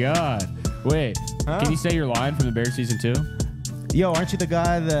my God. Wait. Huh? Can you say your line from the Bear season 2? Yo, aren't you the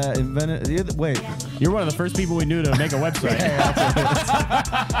guy that invented? Wait, You're one of the first people we knew to make a website.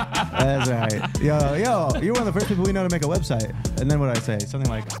 that's right. Yo, you're one of the first people we know to make a website. And then what did I say? Something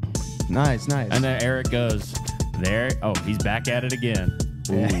like, nice. And then Eric goes, there. Oh, he's back at it again.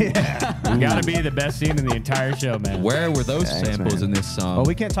 Gotta be the best scene in the entire show, man. Where were those Thanks, samples man. in this song? Well,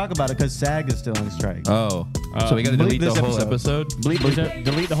 we can't talk about it because SAG is still on strike. Oh, so we got to Bleep delete the this whole episode. episode?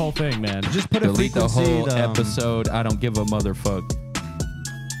 Delete the whole thing, man. Just put a Delete the frequency. whole episode. I don't give a motherfuck.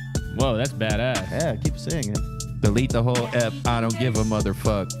 Whoa, that's badass. Yeah, keep saying it. Delete the whole ep. I don't give a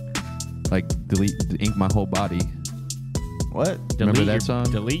motherfuck. Like delete ink my whole body. What? Remember that your, song?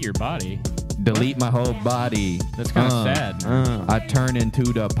 Delete your body. delete my whole body. That's kind of sad. I turn into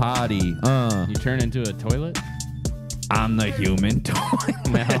the potty. You turn into a toilet? I'm the human toilet.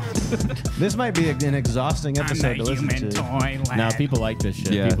 No. This might be an exhausting episode to listen to. No, people like this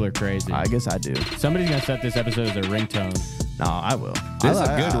shit. Yeah. People are crazy. I guess I do. Somebody's going to set this episode as a ringtone. No, I will. This is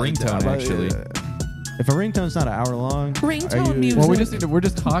a good ringtone, actually. If a ringtone's not an hour long, Ringtone music. Well, we're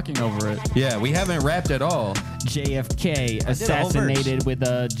just talking over it. Yeah, we haven't rapped at all. JFK assassinated with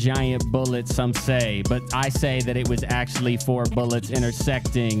a giant bullet, some say. But I say that it was actually 4 bullets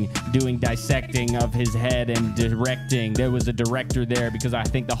intersecting, doing dissecting of his head and directing. There was a director there because I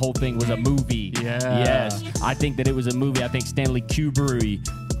think the whole thing was a movie. Yeah. Yes. I think that it was a movie. I think Stanley Kubrick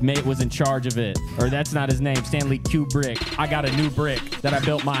was in charge of it. Or that's not his name, Stanley Kubrick. I got a new brick that I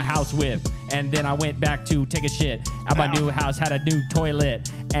built my house with. And then I went back to take a shit at my new house, had a new toilet.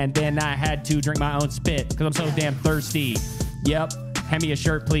 And then I had to drink my own spit because I'm so damn thirsty. Yep. Hand me a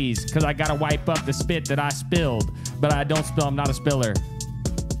shirt, please, because I got to wipe up the spit that I spilled. But I don't spill. I'm not a spiller.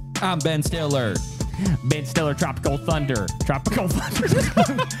 I'm Ben Stiller. Ben Stiller, Tropical Thunder. Tropical Thunder.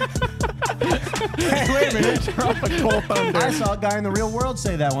 Hey, wait a minute. Tropical Thunder. I saw a guy in the real world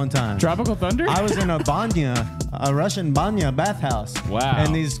say that one time. Tropical Thunder? I was in a a Russian banya bathhouse. Wow.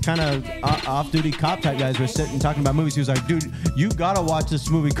 And these kind of off-duty cop type guys were sitting talking about movies. He was like, dude, you gotta watch this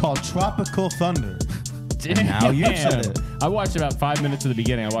movie called Tropical Thunder. Damn. Now you said it. I watched about 5 minutes of the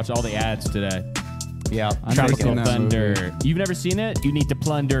beginning. I watched all the ads today. Yeah. Tropical Thunder. You've never seen it? You need to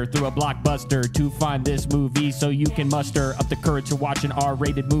plunder through a blockbuster to find this movie so you can muster up the courage to watch an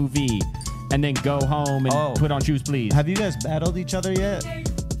R-rated movie and then go home and put on shoes, please. Have you guys battled each other yet?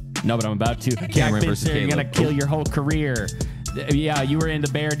 No, but I'm about to. Cameron versus You're Caleb. gonna kill your whole career. Yeah, you were in the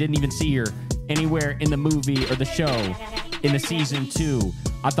bear, didn't even see her anywhere in the movie or the show in the season 2.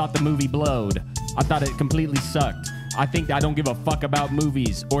 I thought the movie blowed. I thought it completely sucked. I think I don't give a fuck about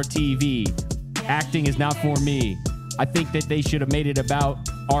movies or TV. Acting is not for me. I think that they should have made it about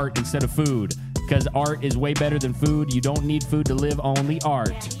art instead of food, because art is way better than food. You don't need food to live, only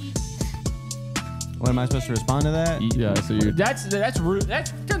art. What am I supposed to respond to that? Yeah, so you. That's rude.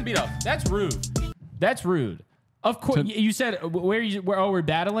 That's turn the beat up. That's rude. That's rude. Of course, you said we're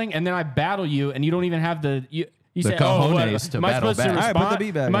battling, and then I battle you, and you don't even have the you say cojones to am I battle supposed to back. respond? All right, put the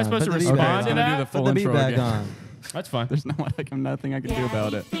beat back am I on. supposed to Put the beat respond back to on. I'm gonna do that? the full Put the beat intro back again. on. That's fine. There's nothing I can do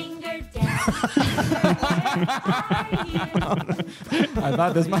about it. I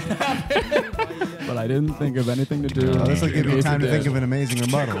thought this might happen, but I didn't think of anything to do. Oh, this will give you Yes, time it to think did. of an amazing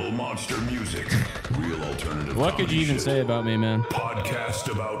rebuttal. Tickle Monster Music. Real alternative What could you even shit. say about me, man?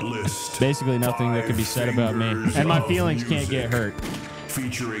 Podcast about list. Basically nothing that could be said about me. Fingers And my of feelings can't get music. hurt.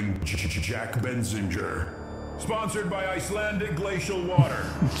 Featuring Jack Bensinger. Sponsored by Icelandic Glacial Water.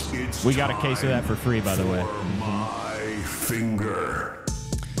 It's We got a case of that for free, by the way. for my finger.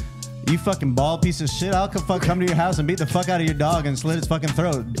 You fucking bald piece of shit. I'll come to your house and beat the fuck out of your dog and slit its fucking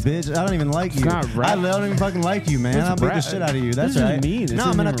throat, bitch. I don't even like you. not rap. I don't even fucking like you, man. It's I'll beat the rap. shit out of you. That's This right. isn't mean. This No, I'm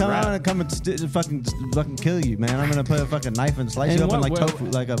isn't gonna even come. rap. I'm gonna come and fucking kill you, man. I'm gonna put a fucking knife and slice And you up in what- like what- tofu,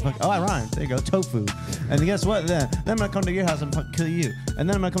 like a fuck. Oh, I rhymed. There you go, tofu. And guess what? Then I'm gonna come to your house and fucking kill you. And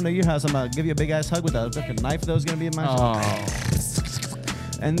then I'm gonna come to your house. I'm gonna give you a big ass hug with a fucking knife that was gonna be in my.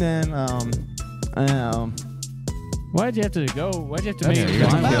 And then Why'd you have to go? Why'd you have to That's make it. it You're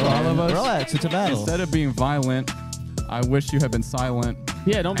violent? kill all of us? Relax, it's a battle. Instead of being violent, I wish you had been silent.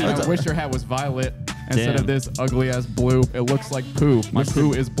 Yeah, don't be. And I wish your hat was violet instead Damn. of this ugly ass blue. It looks like poo. My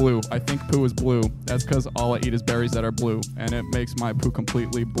poo is blue. I think poo is blue. That's because all I eat is berries that are blue, and it makes my poo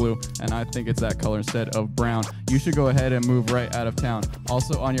completely blue. And I think it's that color instead of brown. You should go ahead and move right out of town.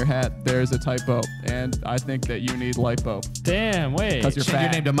 Also on your hat, there's a typo, and I think that you need lipo. Damn, wait. Because you're Change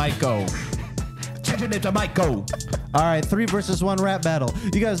your fat. name to Maiko. Change your name to Maiko. All right, 3 versus 1 rap battle.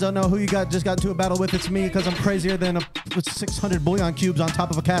 You guys don't know who you just got into a battle with. It's me because I'm crazier than 600 bouillon cubes on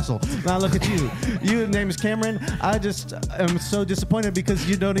top of a castle. Now look at you. Your name is Cameron. I just am so disappointed because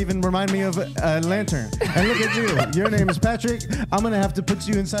you don't even remind me of a lantern. And look at you. Your name is Patrick. I'm going to have to put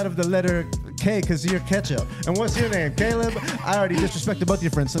you inside of the letter K because you're ketchup. And what's your name? Caleb? I already disrespected both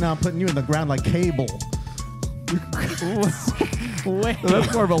your friends, so now I'm putting you in the ground like cable. Wait.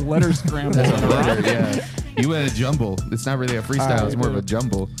 That's more of a letter scramble. That's a letter, yeah. You went a jumble. It's not really a freestyle. All right, It's more of a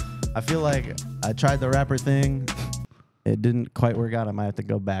jumble. I feel like I tried the rapper thing. It didn't quite work out. I might have to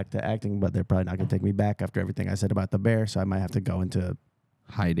go back to acting, but they're probably not going to take me back after everything I said about the bear. So I might have to go into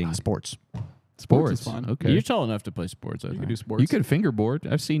Hiding. sports. Sports is fun. Okay. You're tall enough to play sports, I You think. can do sports. You could fingerboard.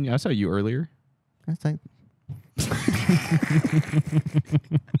 I saw you earlier. I think.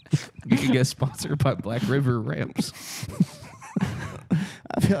 You could get sponsored by Black River Ramps.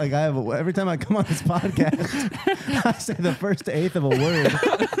 I feel like I have every time I come on this podcast, I say the first eighth of a word.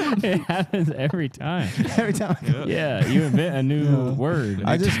 It happens every time. Every time. Yeah, you invent a new word.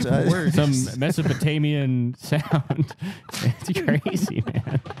 I just Some Mesopotamian sound. It's crazy,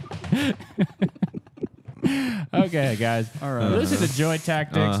 man. Okay, guys. All right. Listen to Joy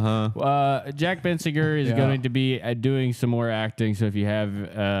Tactics. Jack Bensinger is Yeah. going to be doing some more acting. So if you have,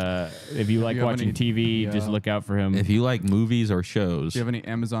 if you like you have watching any- TV, just yeah. look out for him. If you like movies or shows, Do you have any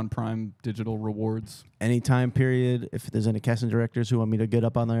Amazon Prime digital rewards? any time period. If there's any casting directors who want me to get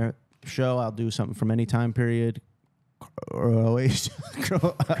up on their show, I'll do something from any time period. Croatia.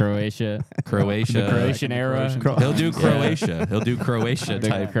 Croatia, Croatia, the Croatian era, he'll do Croatia. He'll do Croatia the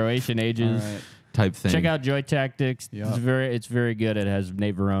type Croatian ages. All right. type thing. Check out Joy Tactics. Yeah. It's very good. It has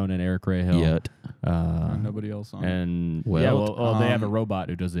Nate Verone and Eric Rahill. Yet. Nobody else on. And Well, they have a robot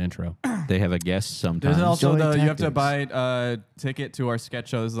who does the intro. They have a guest sometimes. There's also Joy you have to Tactics. buy a ticket to our sketch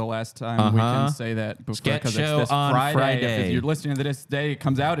show. This is the last time we can say that. Sketch because show it's this on Friday. If you're listening to this day, it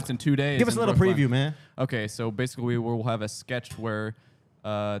comes out. It's in 2 days. Give us a in little Brooklyn. preview, man. Okay, so basically we'll have a sketch where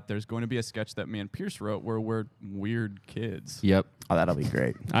there's going to be a sketch that me and Pierce wrote where we're weird kids. Yep. Oh, that'll be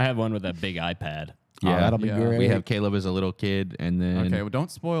great. I have one with a big iPad. Yeah, that'll be Yeah. great. We have Caleb as a little kid, and then Okay, well,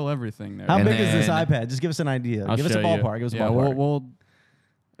 don't spoil everything there. How And big is this then- iPad? Just give us an idea. I'll Give us a show you. ballpark. Give us a yeah, ballpark. we'll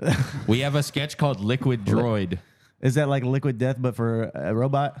we have a sketch called Liquid Droid. Is that like Liquid Death, but for a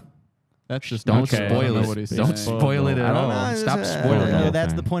robot? that's just Don't Okay. spoil I don't know it. what he's Don't saying. spoil it at I don't all. know. Stop It's, spoiling it.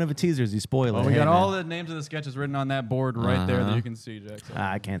 That's the point of a teaser is you spoil it. Oh, we Hey, got man. all the names of the sketches written on that board right there that Uh-huh. you can see, Jack. So.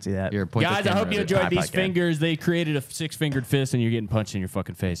 I can't see that. Here, point the Guys, I camera hope you at it. enjoyed these iPod can. fingers. They created a 6-fingered fist, and you're getting punched in your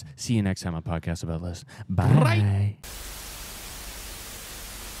fucking face. See you next time on Podcast About List. Bye.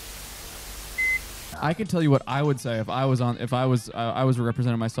 I can tell you what I would say if I was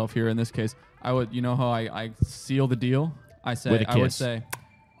representing myself here in this case. I would, you know how I seal the deal. With a kiss.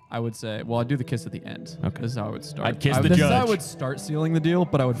 I would say, well, I'd do the kiss at the end. Okay. This is how I would start. I'd kiss the This is how I judge. would start sealing the deal,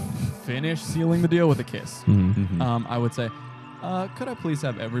 but I would finish sealing the deal with a kiss. Mm-hmm. I would say, could I please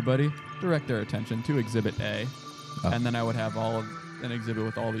have everybody direct their attention to Exhibit A, and then I would have an exhibit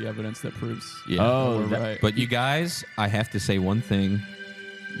with all the evidence that proves. Yeah. Oh, we're that- right. But you guys, I have to say one thing.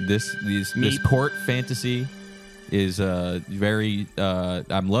 This Meep. court fantasy is very.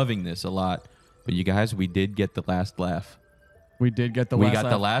 I'm loving this a lot. But you guys, we did get the last laugh. We did get the We last got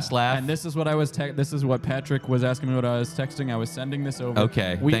laugh. the last laugh. And this is what I was. This is what Patrick was asking me. What I was texting. I was sending this over.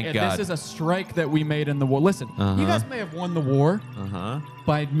 Okay, thank and God. This is a strike that we made in the war. Listen, you guys may have won the war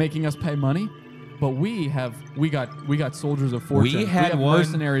by making us pay money, but we got soldiers of fortune. We had have one-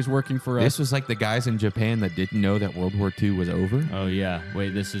 mercenaries working for us. This was like the guys in Japan that didn't know that World War II was over. Oh yeah.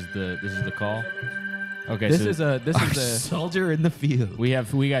 Wait, this is the call. Okay. This so is a Soldier in the field.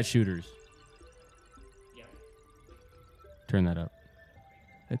 we got shooters. Turn that up.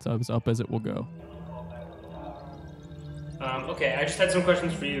 It's as up as it will go. Okay, I just had some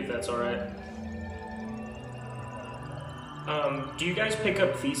questions for you, if that's all right. Do you guys pick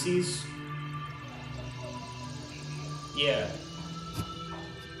up feces? Yeah.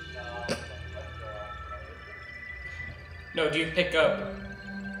 No, do you pick up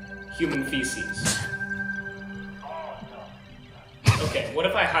human feces? Okay, what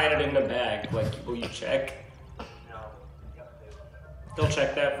if I hide it in a bag? Like, will you check? They'll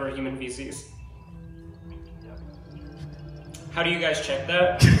check that for human feces. How do you guys check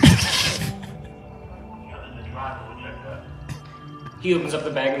that? He opens up the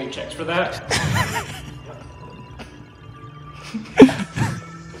bag and he checks for that.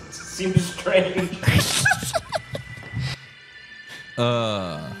 Seems strange.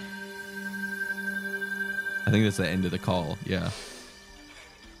 I think that's the end of the call. Yeah.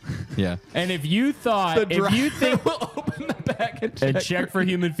 Yeah. And if you thought, if you think will open the bag and check for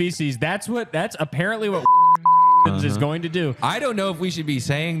human feces, that's apparently what is going to do. I don't know if we should be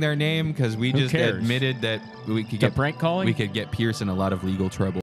saying their name because we just cares? admitted that we could The get prank calling? We could get Pierce in a lot of legal trouble.